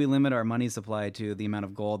why would we limit our money supply to the amount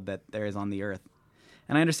of gold that there is on the earth?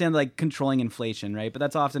 And I understand controlling inflation, right? But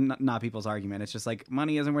that's often not people's argument. It's just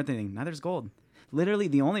money isn't worth anything. Neither is gold. Literally,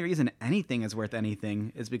 the only reason anything is worth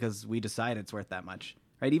anything is because we decide it's worth that much,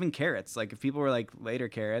 right? Even carrots. If people were later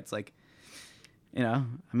carrots,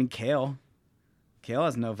 kale. Kale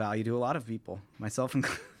has no value to a lot of people, myself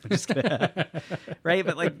included. Just kidding. Right?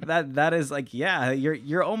 But that is yeah,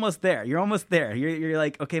 you're almost there. You're almost there. You're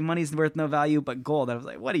okay, money's worth no value, but gold. I was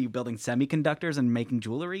what are you building semiconductors and making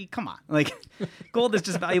jewelry? Come on. Gold is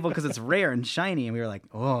just valuable because it's rare and shiny. And we were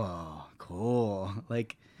oh, cool.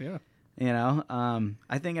 Yeah.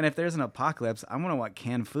 I think, and if there's an apocalypse, I'm gonna want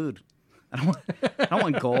canned food. I don't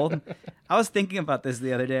want gold. I was thinking about this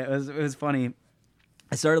the other day. It was funny.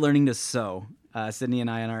 I started learning to sew. Sydney and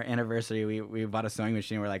I, on our anniversary, we bought a sewing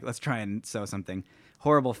machine. We're let's try and sew something.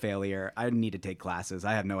 Horrible failure. I need to take classes.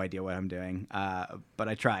 I have no idea what I'm doing, but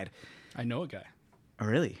I tried. I know a guy. Oh,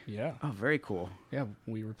 really? Yeah. Oh, very cool. Yeah,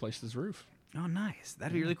 we replaced his roof. Oh, nice.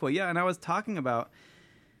 That'd be really cool. Yeah, and I was talking about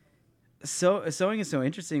sewing is so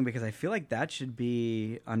interesting because I feel that should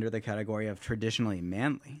be under the category of traditionally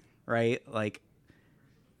manly, right?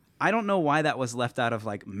 I don't know why that was left out of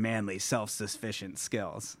manly, self-sufficient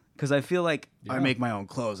skills. Because I feel I make my own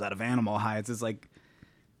clothes out of animal hides. It's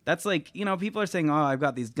that's people are saying, oh, I've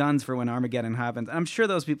got these guns for when Armageddon happens. And I'm sure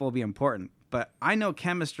those people will be important. But I know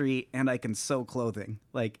chemistry and I can sew clothing.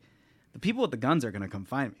 The people with the guns are going to come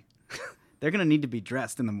find me. They're going to need to be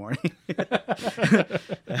dressed in the morning.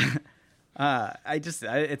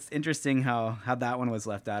 It's interesting how that one was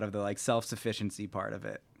left out of the self-sufficiency part of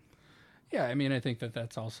it. Yeah, I mean, I think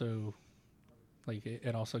that's also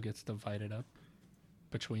it also gets divided up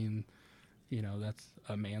between, that's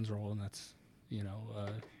a man's role and that's,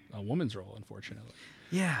 a woman's role, unfortunately.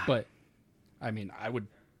 Yeah. But I mean,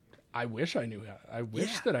 I wish I knew how. I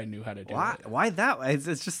wish that I knew how to do it. Why that?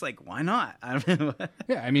 It's just why not? I don't know.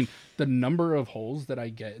 Yeah, I mean, the number of holes that I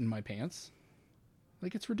get in my pants,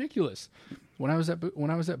 it's ridiculous. When I was at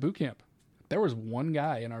boot camp, there was one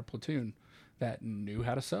guy in our platoon that knew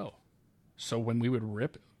how to sew. So when we would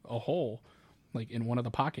rip a hole, in one of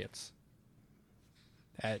the pockets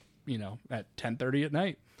at 10:30 at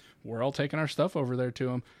night, we're all taking our stuff over there to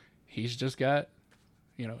him. He's just got,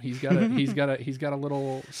 he's got a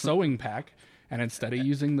little sewing pack, and instead of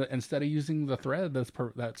using the thread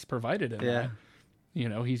that's provided in that,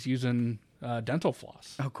 he's using dental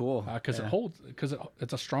floss. Oh, cool. Because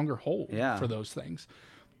it's a stronger hold for those things.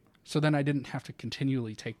 So then I didn't have to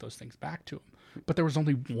continually take those things back to him. But there was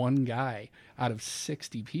only one guy out of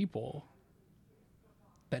 60 people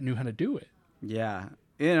that knew how to do it. Yeah.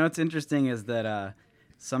 What's interesting is that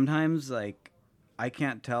sometimes, like, I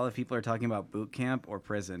can't tell if people are talking about boot camp or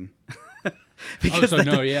prison. Because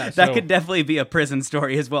that could definitely be a prison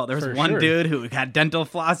story as well. There was one dude who had dental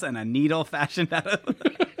floss and a needle fashioned out of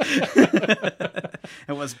it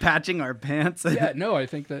and was patching our pants. I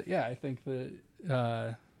think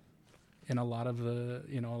that in a lot of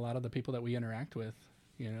the people that we interact with,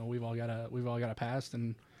 we've all got a past,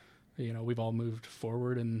 and we've all moved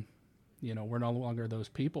forward, and we're no longer those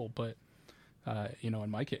people. But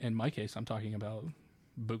in my case, I'm talking about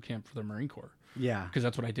boot camp for the Marine Corps. Yeah, because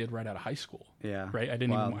that's what I did right out of high school. Yeah, right. I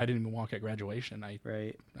didn't even walk at graduation. I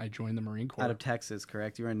joined the Marine Corps out of Texas,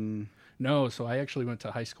 correct? You were in No, so I actually went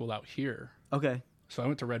to high school out here. Okay. So I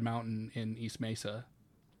went to Red Mountain in East Mesa.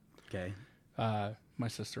 Okay. My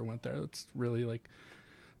sister went there. It's really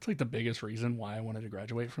it's like the biggest reason why I wanted to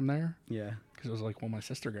graduate from there. Yeah. Because it was like, well, my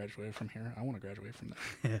sister graduated from here. I want to graduate from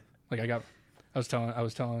there. I was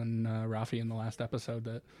telling Rafi in the last episode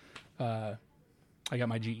that I got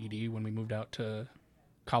my GED when we moved out to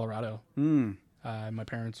Colorado. My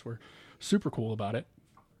parents were super cool about it.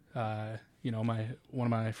 One of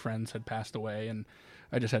my friends had passed away, and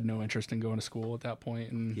I just had no interest in going to school at that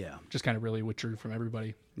point, and just kind of really withdrew from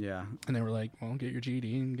everybody. Yeah. And they were like, well, get your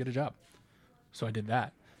GED and get a job. So I did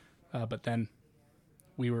that. But then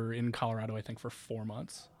we were in Colorado, I think, for 4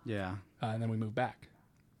 months. Yeah. And then we moved back.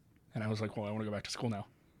 And I was like, well, I want to go back to school now.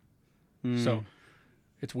 So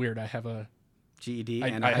it's weird. I have a GED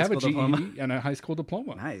and a high school diploma. And a high school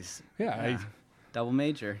diploma. Nice. Yeah. Double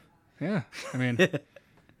major. Yeah. I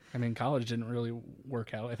mean, college didn't really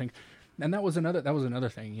work out, I think. And that was another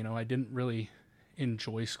thing. I didn't really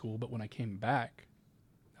enjoy school, but when I came back,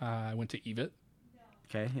 I went to EVIT.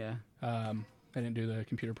 Okay, yeah. I didn't do the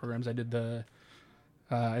computer programs. I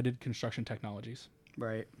did construction technologies.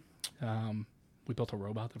 Right. We built a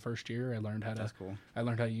robot the first year. I learned how That's cool. I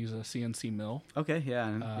learned how to use a CNC mill. Okay,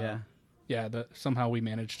 yeah. Yeah, somehow we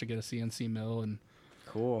managed to get a CNC mill, and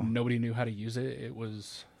cool. Nobody knew how to use it. It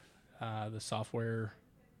was the software.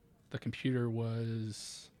 The computer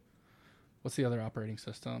was, what's the other operating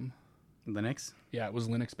system? Linux? Yeah, it was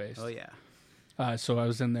Linux based. Oh, yeah. So I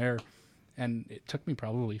was in there, and it took me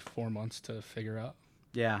probably 4 months to figure out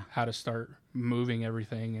how to start moving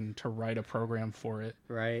everything and to write a program for it.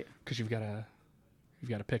 Right. Because you've got to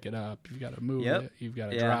pick it up, you've got to move it, you've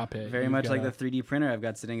got to drop it. Very much like the 3D printer I've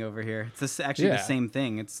got sitting over here. It's actually the same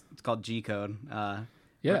thing. It's called G-Code.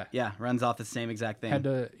 Runs off the same exact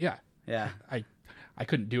thing. Yeah. I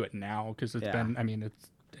couldn't do it now because it's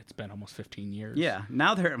been almost 15 years. Yeah.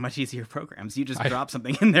 Now they're much easier programs. You just drop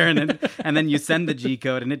something in there and then you send the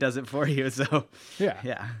G-Code and it does it for you. So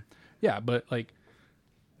yeah. But okay,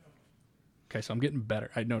 so I'm getting better.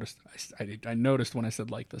 I noticed when I said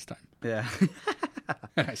this time. Yeah.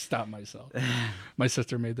 And I stopped myself. My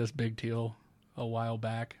sister made this big deal a while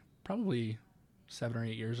back, probably 7 or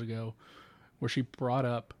 8 years ago, where she brought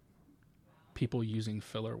up people using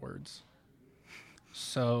filler words.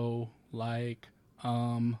 So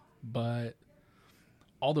but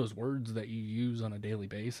all those words that you use on a daily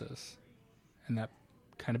basis, and that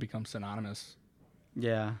kind of becomes synonymous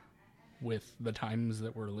with the times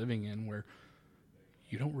that we're living in, where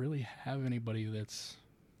you don't really have anybody that's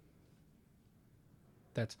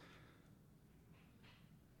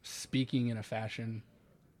speaking in a fashion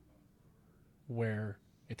where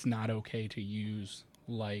it's not okay to use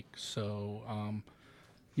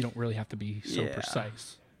you don't really have to be so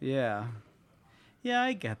precise. Yeah,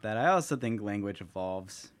 I get that. I also think language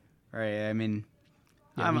evolves, right? I mean,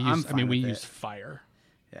 we use fire.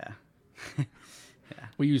 Yeah.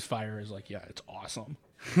 We use fire as it's awesome.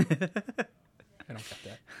 I don't get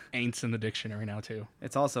that. Ain't's in the dictionary now too.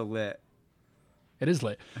 It's also lit. It is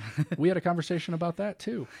lit. We had a conversation about that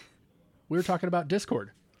too. We were talking about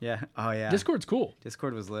Discord. Yeah. Oh yeah. Discord's cool.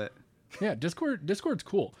 Discord was lit. Yeah, Discord's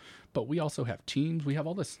cool. But we also have Teams. We have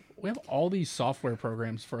all these software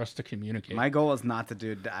programs for us to communicate. My goal is not to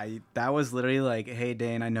do that was literally hey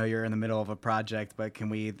Dane, I know you're in the middle of a project, but can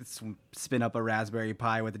we spin up a Raspberry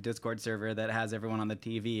Pi with a Discord server that has everyone on the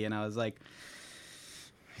TV? And I was like,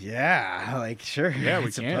 yeah, sure. Yeah, we I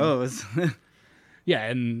suppose. Yeah,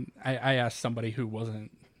 and I asked somebody who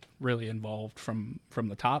wasn't really involved from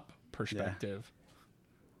the top perspective,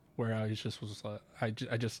 where I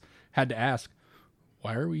just had to ask,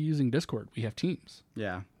 why are we using Discord? We have Teams.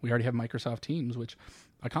 Yeah. We already have Microsoft Teams, which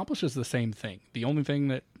accomplishes the same thing. The only thing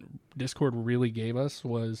that Discord really gave us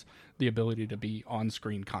was the ability to be on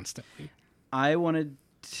screen constantly. I wanted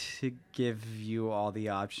to give you all the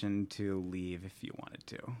option to leave if you wanted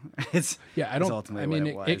to. It's ultimately what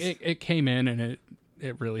it was. It came in and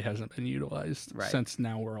it really hasn't been utilized since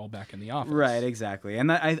now we're all back in the office. Right, exactly.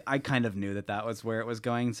 And I kind of knew that was where it was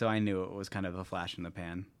going, so I knew it was kind of a flash in the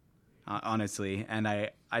pan, honestly. And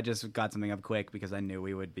I just got something up quick because I knew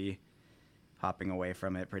we would be hopping away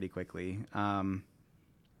from it pretty quickly.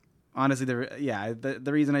 Honestly,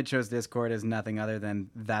 the reason I chose Discord is nothing other than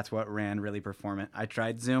that's what ran really performant. I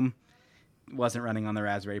tried Zoom, wasn't running on the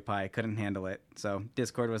Raspberry Pi, couldn't handle it. So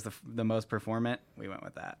Discord was the most performant. We went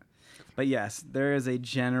with that. But yes, there is a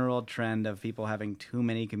general trend of people having too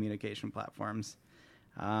many communication platforms.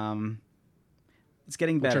 It's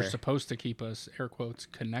getting better. Which are supposed to keep us, air quotes,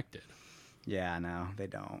 connected. Yeah, no, they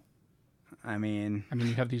don't. I mean,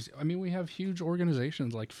 you have we have huge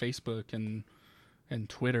organizations like Facebook and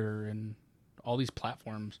Twitter and all these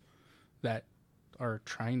platforms that are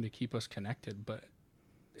trying to keep us connected, but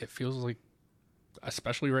it feels like,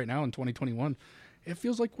 especially right now in 2021, it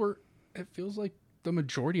feels like the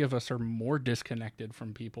majority of us are more disconnected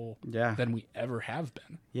from people than we ever have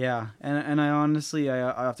been. Yeah, and I honestly, I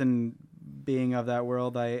often, being of that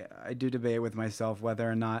world, I do debate with myself whether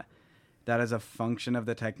or not that is a function of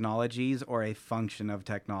the technologies or a function of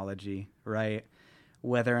technology, right?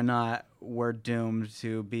 Whether or not we're doomed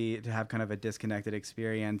to have kind of a disconnected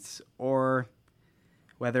experience, or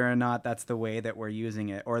whether or not that's the way that we're using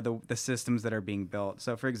it, or the systems that are being built.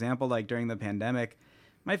 So for example, like during the pandemic,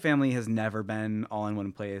 my family has never been all in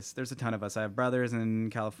one place. There's a ton of us. I have brothers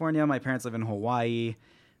in California. My parents live in Hawaii.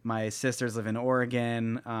 My sisters live in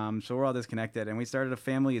Oregon. So we're all disconnected. And we started a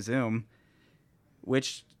family Zoom,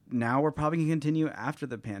 which now we're probably going to continue after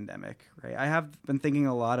the pandemic, right? I have been thinking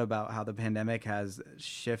a lot about how the pandemic has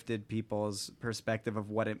shifted people's perspective of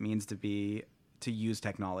what it means to use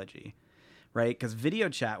technology, right? Because video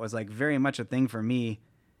chat was like very much a thing for me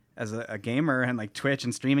as a gamer, and like Twitch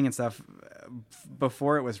and streaming and stuff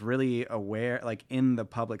before it was really like in the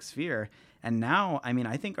public sphere. And now,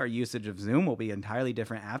 I think our usage of Zoom will be entirely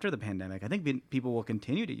different after the pandemic. I think people will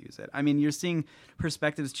continue to use it. You're seeing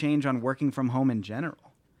perspectives change on working from home in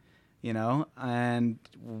general, and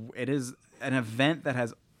it is an event that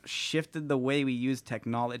has shifted the way we use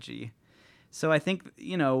technology. So I think,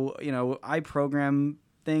 I program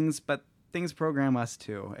things, but things program us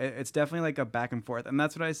too. It's definitely like a back and forth. And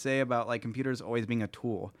that's what I say about like computers always being a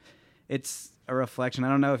tool. It's a reflection. I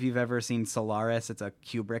don't know if you've ever seen Solaris. It's a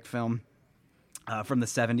Kubrick film from the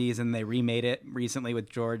 70s, and they remade it recently with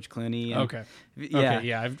George Clooney. And, okay.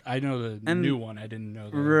 Yeah. I know the new one. I didn't know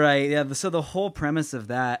that. Right. Yeah. So the whole premise of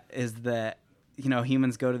that is that,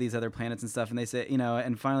 humans go to these other planets and stuff, and they say,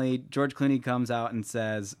 and finally George Clooney comes out and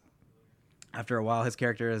says, after a while, his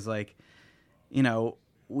character is like,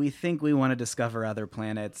 we think we want to discover other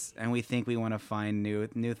planets, and we think we want to find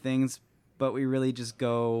new things, but we really just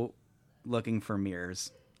go looking for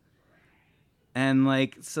mirrors. And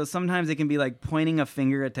like, so sometimes it can be like pointing a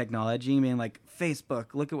finger at technology and being like,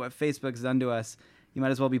 Facebook, look at what Facebook's done to us. You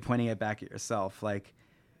might as well be pointing it back at yourself. Like,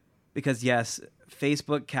 because yes,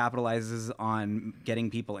 Facebook capitalizes on getting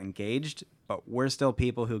people engaged, but we're still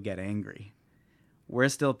people who get angry. We're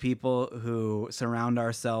still people who surround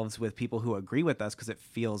ourselves with people who agree with us because it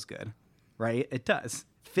feels good, right? It does.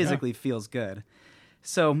 Physically feels good.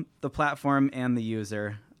 So the platform and the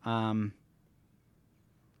user,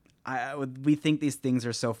 we think these things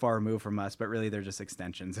are so far removed from us, but really they're just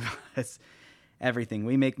extensions of us. Everything.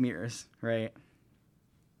 We make mirrors, right?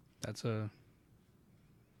 That's a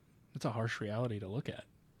harsh reality to look at.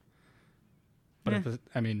 But at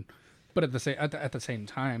the same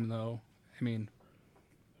time, though,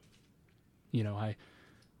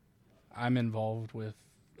 I'm involved with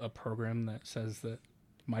a program that says that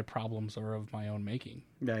my problems are of my own making.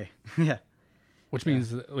 Right. Yeah. Which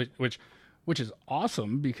means which is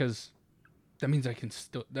awesome, because that means I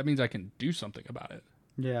can do something about it.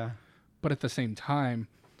 Yeah. But at the same time,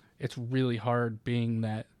 it's really hard being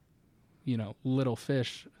that, little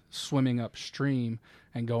fish swimming upstream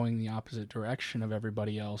and going the opposite direction of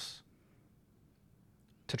everybody else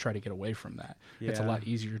to try to get away from that. Yeah. It's a lot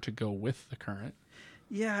easier to go with the current.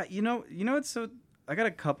 Yeah, it's so. I got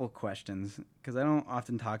a couple questions because I don't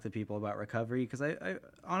often talk to people about recovery because I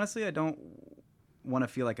honestly I don't want to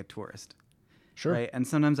feel like a tourist. Sure. Right, and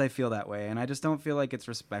sometimes I feel that way, and I just don't feel like it's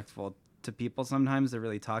respectful to people sometimes to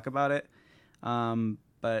really talk about it.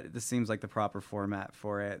 But this seems like the proper format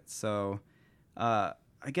for it. So,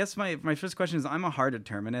 I guess my first question is, I'm a hard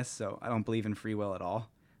determinist, so I don't believe in free will at all,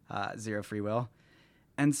 zero free will.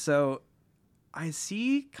 And so I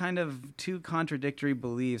see kind of two contradictory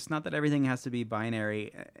beliefs, not that everything has to be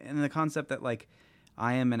binary, and the concept that like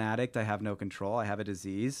I am an addict, I have no control, I have a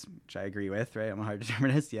disease, which I agree with, right? I'm a hard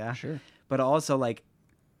determinist, yeah. Sure. But also like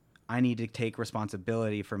I need to take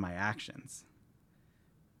responsibility for my actions,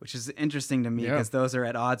 which is interesting to me because those are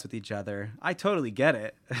at odds with each other. I totally get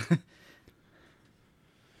it.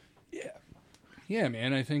 Yeah,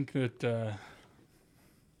 man. I think that at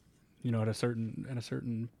a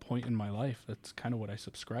certain point in my life, that's kind of what I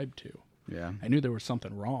subscribed to. Yeah. I knew there was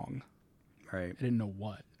something wrong. Right. I didn't know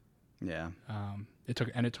what. Yeah. It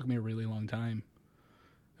took me a really long time,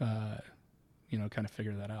 kind of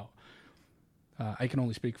figure that out. I can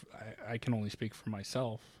only speak for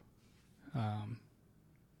myself,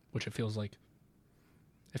 which it feels like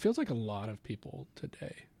a lot of people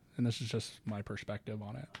today, and this is just my perspective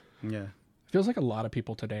on it. Yeah. It feels like a lot of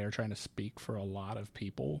people today are trying to speak for a lot of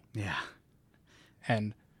people. Yeah.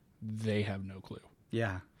 And they have no clue.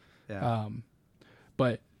 Yeah. Yeah.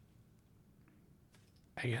 But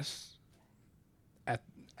I guess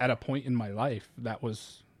at a point in my life, that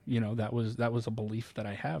was a belief that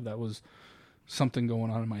I have. That was something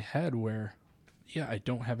going on in my head where, yeah, I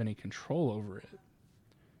don't have any control over it.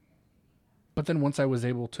 But then once I was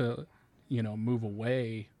able to, move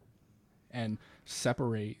away and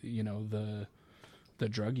separate, the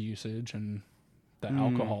drug usage and the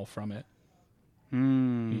alcohol from it,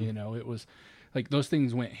 it was like those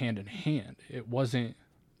things went hand in hand. It wasn't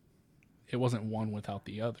one without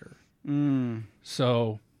the other.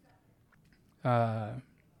 So, I've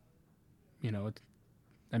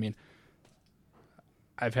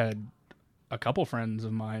had a couple friends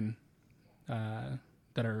of mine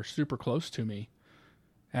that are super close to me,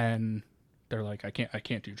 and they're like, I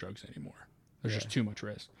can't do drugs anymore. There's just too much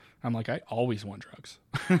risk. I'm like, I always want drugs.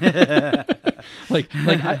 like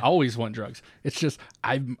I always want drugs. It's just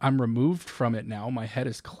I'm removed from it now. My head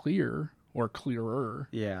is clear or clearer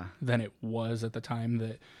than it was at the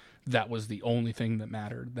time that was the only thing that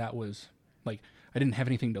mattered. That was like I didn't have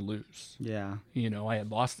anything to lose. Yeah. I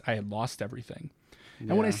had lost everything.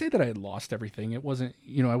 And when I say that I had lost everything, it wasn't,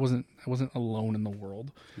 I wasn't alone in the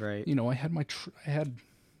world. Right. I had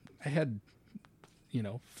I had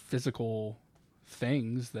physical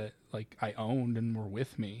things that like I owned and were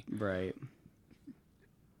with me. Right.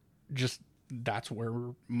 Just that's where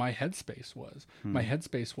my headspace was. My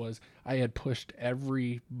headspace was I had pushed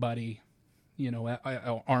everybody,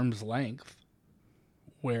 at arm's length,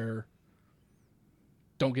 where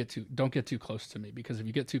don't get too close to me, because if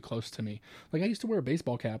you get too close to me, like I used to wear a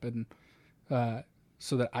baseball cap and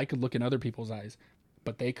so that I could look in other people's eyes,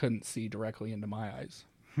 but they couldn't see directly into my eyes.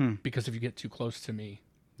 Because if you get too close to me,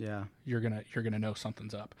 you're gonna know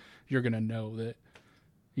something's up. You're gonna know that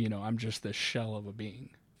I'm just this shell of a being.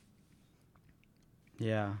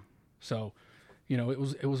 Yeah. So, it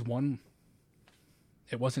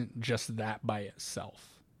wasn't just that by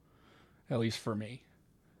itself. At least for me,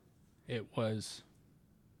 it was.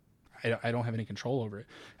 I don't have any control over it.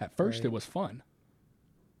 At first, It was fun.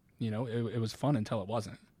 It was fun until it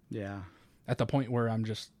wasn't. Yeah. At the point where I'm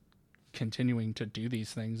just continuing to do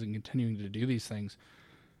these things,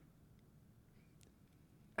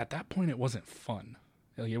 at that point, it wasn't fun.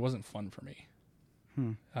 Like, it wasn't fun for me.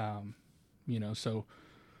 So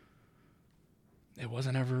it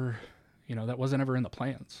wasn't ever, that wasn't ever in the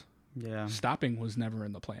plans. Yeah. Stopping was never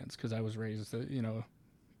in the plans because I was raised that,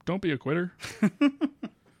 don't be a quitter.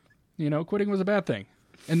 Quitting was a bad thing.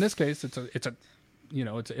 In this case, it's a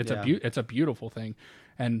beautiful thing.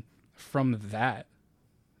 And from that,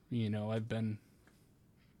 I've been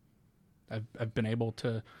able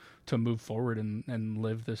to move forward and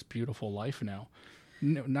live this beautiful life now.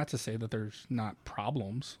 Not to say that there's not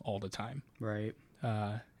problems all the time. Right.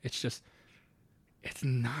 It's just, it's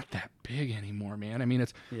not that big anymore, man. I mean,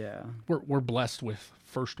 we're blessed with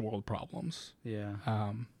first world problems. Yeah.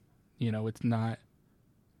 It's not,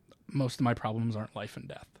 most of my problems aren't life and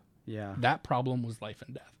death. Yeah. That problem was life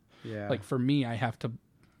and death. Yeah. Like for me, I have to,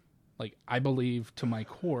 like, I believe to my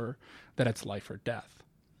core that it's life or death.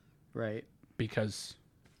 Right. Because,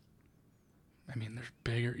 I mean, there's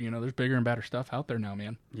bigger and better stuff out there now,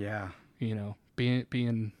 man. Yeah.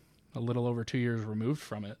 Being a little over 2 years removed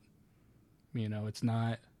from it, it's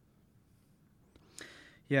not.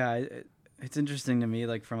 Yeah. It's interesting to me,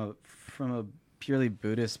 like from a purely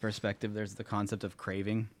Buddhist perspective, there's the concept of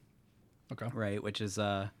craving. Okay. Right. Which is,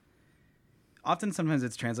 often sometimes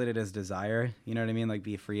it's translated as desire, you know what I mean? Like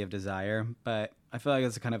be free of desire, but I feel like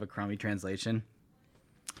it's kind of a crummy translation.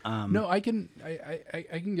 No, I can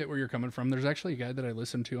get where you're coming from. There's actually a guy that I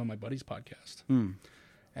listened to on my buddy's podcast,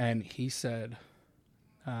 and he said,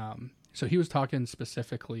 so he was talking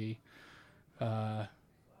specifically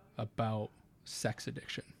about sex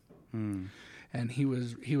addiction, and he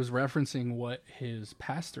was referencing what his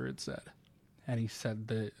pastor had said, and he said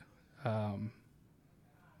that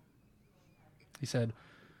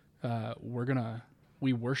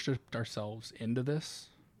we worshiped ourselves into this.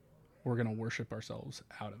 We're going to worship ourselves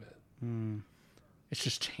out of it. It's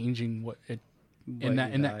just changing in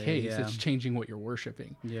that case, it's changing what you're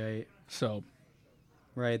worshiping. Yeah. So.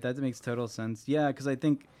 Right. That makes total sense. Yeah. Because I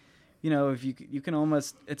think, if you can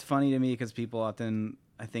almost, it's funny to me because people often,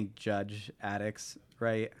 I think, judge addicts.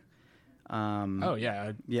 Right. Oh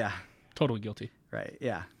yeah. Yeah. Totally guilty. Right.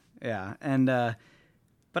 Yeah. Yeah. And,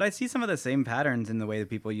 but I see some of the same patterns in the way that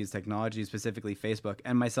people use technology, specifically Facebook,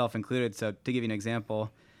 and myself included. So to give you an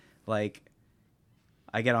example, like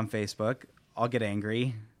I get on Facebook, I'll get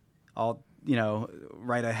angry, I'll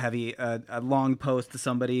write a long post to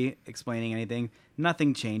somebody explaining anything,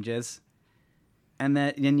 nothing changes, and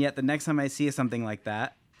yet the next time I see something like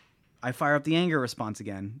that, I fire up the anger response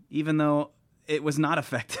again, even though it was not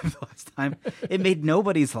effective the last time. It made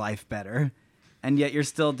nobody's life better, and yet you're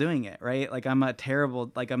still doing it, right? Like I'm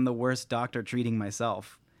the worst doctor treating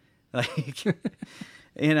myself, like.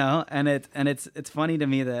 And it's funny to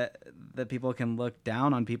me that people can look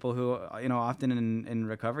down on people who, often in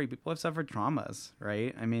recovery, people have suffered traumas,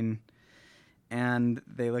 right? I mean, and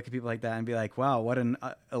they look at people like that and be like, wow, what an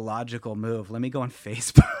illogical move. Let me go on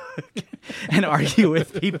Facebook and argue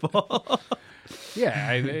with people. Yeah.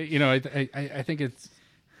 I think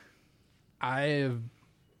I've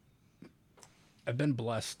been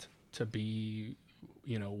blessed to be,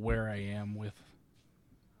 where I am with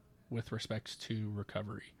respects to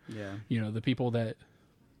recovery. Yeah. The people that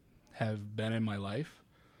have been in my life,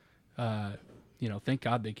 thank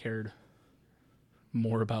God they cared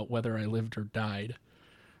more about whether I lived or died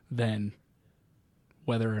than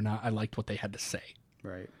whether or not I liked what they had to say.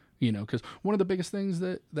 Right. Because one of the biggest things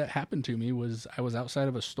that happened to me was I was outside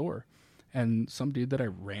of a store, and some dude that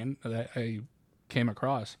I came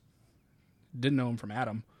across, didn't know him from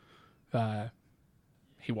Adam.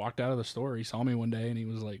 He walked out of the store. He saw me one day and he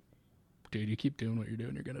was like, dude, you keep doing what you're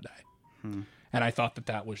doing, you're going to die. And I thought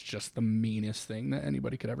that was just the meanest thing that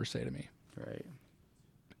anybody could ever say to me. Right.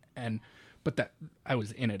 But that I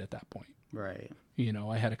was in it at that point. Right.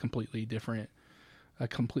 I had a completely different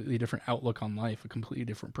outlook on life, a completely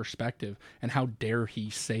different perspective. And how dare he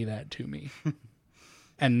say that to me?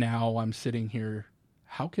 And now I'm sitting here.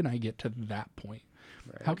 How can I get to that point?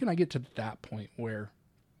 Right. How can I get to that point where,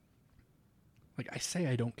 like, I say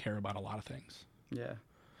I don't care about a lot of things. Yeah.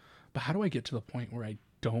 But how do I get to the point where I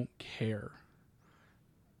don't care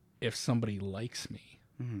if somebody likes me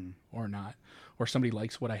or not, or somebody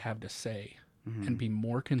likes what I have to say, and be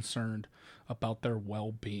more concerned about their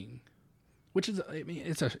well-being? Which is, I mean,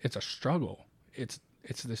 it's a struggle. It's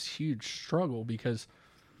this huge struggle because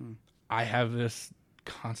I have this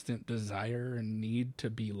constant desire and need to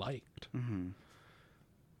be liked.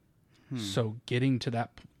 So getting to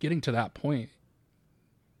that point,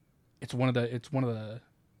 it's one of the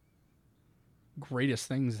greatest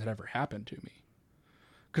things that ever happened to me,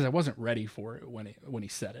 because I wasn't ready for it when he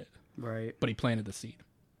said it. Right. But he planted the seed.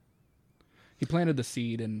 He planted the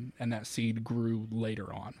seed, and that seed grew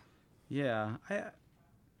later on. Yeah.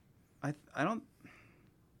 I don't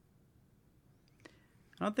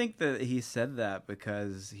think that he said that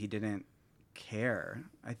because he didn't care.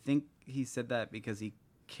 I think he said that because he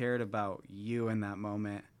cared about you in that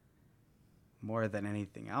moment more than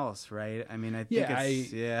anything else, right? I mean, I think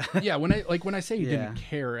yeah. When I say he didn't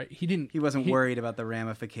care, he wasn't worried about the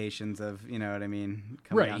ramifications of, you know what I mean?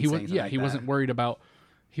 Right. He wasn't worried about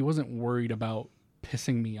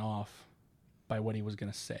pissing me off by what he was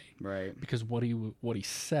going to say. Right. Because what he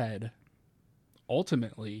said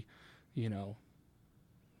ultimately,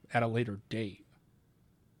 at a later date,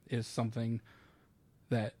 is something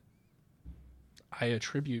that I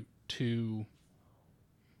attribute to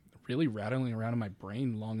really rattling around in my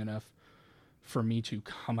brain long enough for me to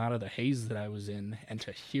come out of the haze that I was in and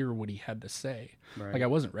to hear what he had to say. Right. Like, I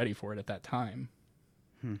wasn't ready for it at that time.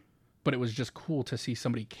 But it was just cool to see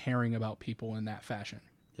somebody caring about people in that fashion.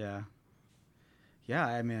 Yeah. Yeah,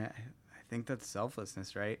 I mean, I think that's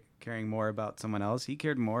selflessness, right? Caring more about someone else. He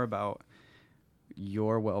cared more about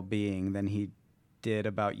your well-being than he did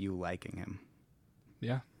about you liking him.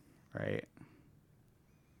 Yeah. Right.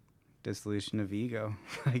 Dissolution of ego,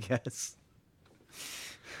 I guess.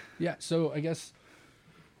 Yeah, so I guess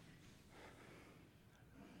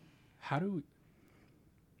how do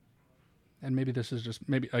and maybe this is just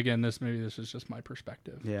maybe this is just my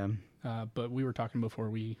perspective. Yeah. But we were talking before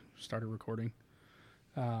we started recording.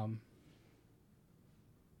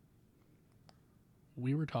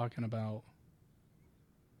 We were talking about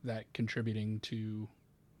that contributing to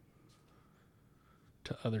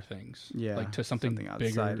other things. Yeah. Like to something bigger,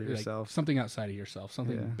 outside of yourself. Like something outside of yourself,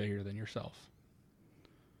 something Yeah. bigger than yourself.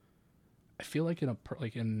 I feel like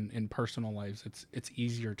in personal lives, it's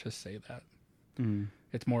easier to say that. Mm.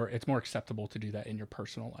 It's more acceptable to do that in your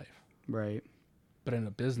personal life. Right. But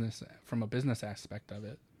from a business aspect of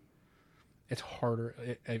it, it's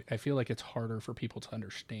harder. I feel like it's harder for people to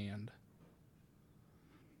understand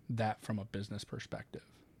that from a business perspective.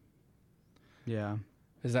 Yeah.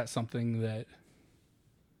 Is that something that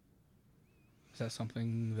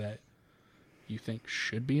you think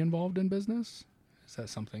should be involved in business? Is that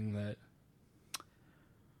something that?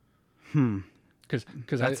 Because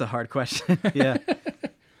That's a hard question. Yeah.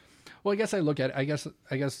 Well, I guess I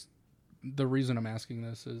guess the reason I'm asking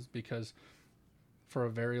this is because for a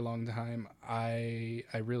very long time I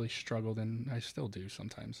really struggled, and I still do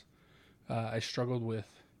sometimes. I struggled with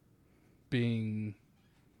being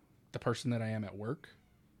the person that I am at work,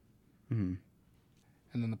 Mm-hmm.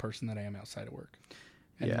 and then the person that I am outside of work.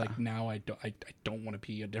 And Yeah. like now I don't want to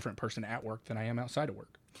be a different person at work than I am outside of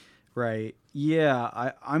work. Right.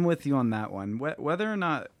 Yeah, I'm with you on that one. Whether or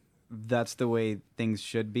not that's the way things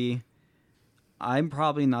should be, I'm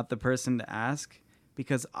probably not the person to ask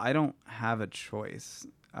because I don't have a choice.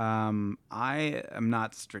 I am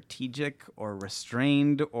not strategic or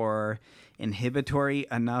restrained or inhibitory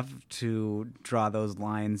enough to draw those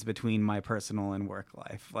lines between my personal and work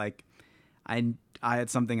life. Like,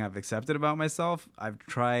 it's something I've accepted about myself. I've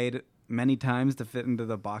tried many times to fit into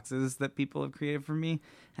the boxes that people have created for me,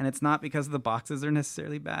 and it's not because the boxes are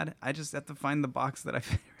necessarily bad. I just have to find the box that I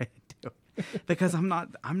fit right into because I'm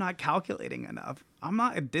not calculating enough. I'm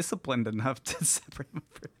not disciplined enough to separate my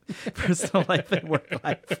personal life and work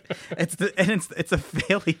life. It's a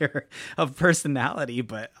failure of personality,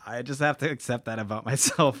 but I just have to accept that about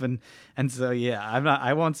myself. And so yeah,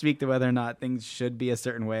 I won't speak to whether or not things should be a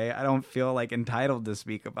certain way. I don't feel like entitled to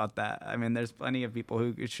speak about that. I mean, there's plenty of people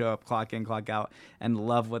who show up, clock in, clock out, and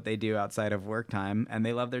love what they do outside of work time, and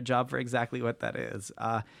they love their job for exactly what that is.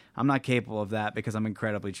 I'm not capable of that because I'm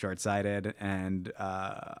incredibly short-sighted, and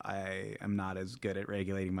I am not as good at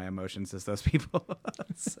regulating my emotions as those people.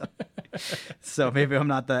 So maybe I'm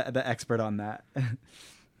not the expert on that.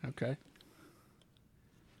 Okay.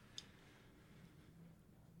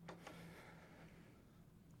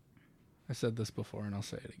 I said this before and I'll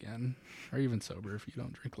say it again. Or even sober if you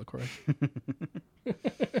don't drink LaCroix.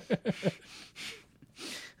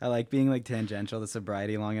 I like being like tangential to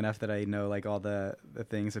sobriety long enough that I know like all the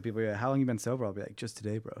things. So people are like, how long you been sober? I'll be like, just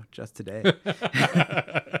today, bro. Just today.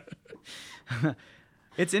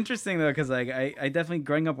 It's interesting though, because like I definitely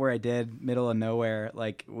growing up where I did, middle of nowhere,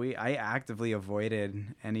 like I actively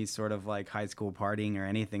avoided any sort of like high school partying or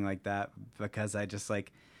anything like that because I was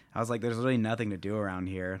like, there's really nothing to do around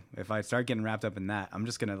here. If I start getting wrapped up in that, I'm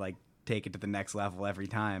just gonna like take it to the next level every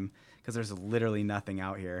time because there's literally nothing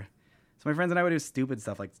out here. So my friends and I would do stupid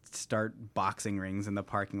stuff like start boxing rings in the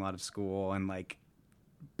parking lot of school and like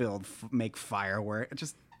make fireworks,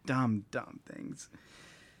 just dumb things.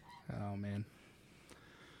 Oh man.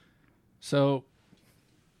 So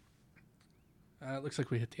it looks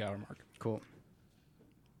like we hit the hour mark. Cool.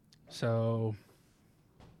 So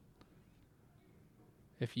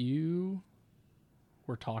if you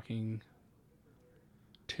were talking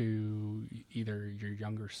to either your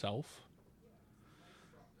younger self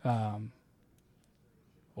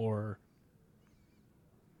or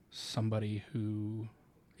somebody who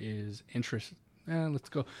is interested,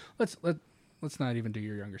 let's not even do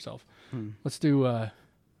your younger self. Let's do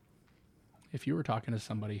if you were talking to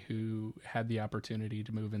somebody who had the opportunity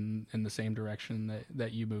to move in the same direction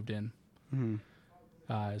that you moved in,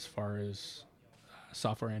 as far as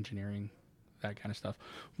software engineering, that kind of stuff,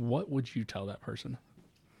 what would you tell that person?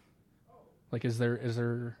 Like, is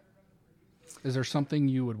there something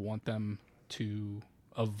you would want them to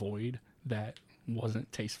avoid that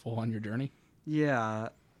wasn't tasteful on your journey? Yeah,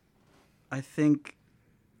 I think,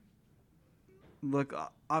 look,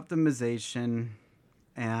 optimization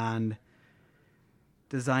and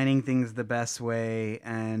designing things the best way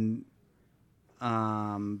and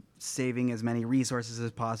saving as many resources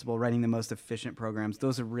as possible, writing the most efficient programs,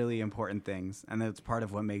 those are really important things. And that's part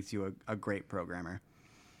of what makes you a great programmer.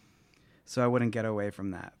 So I wouldn't get away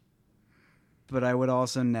from that. But I would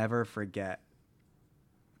also never forget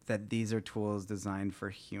that these are tools designed for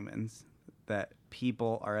humans, that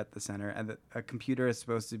people are at the center, and that a computer is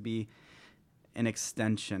supposed to be an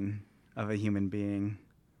extension of a human being,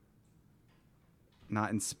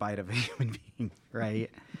 not in spite of a human being, right?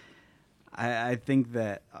 I think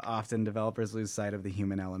that often developers lose sight of the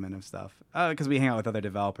human element of stuff. Because we hang out with other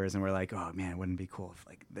developers and we're like, oh man, wouldn't it be cool if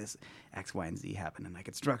like this X, Y, and Z happened and I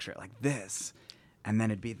could structure it like this, and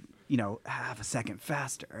then it'd be, you know, half a second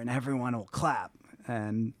faster and everyone will clap,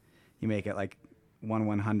 and you make it like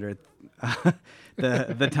 1/100th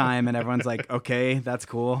the time and everyone's like, okay, that's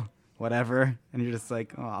cool, whatever, and you're just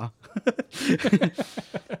like, aw.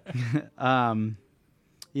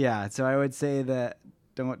 Yeah, so I would say that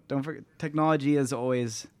don't forget, technology is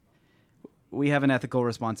always, we have an ethical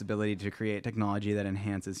responsibility to create technology that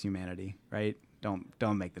enhances humanity, right?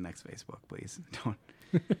 Don't make the next Facebook, please. Don't.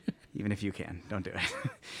 Even if you can, don't do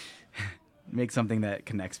it. Make something that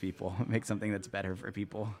connects people. Make something that's better for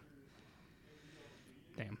people.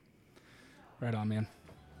 Damn. Right on, man.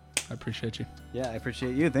 I appreciate you. Yeah, I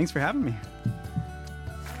appreciate you. Thanks for having me.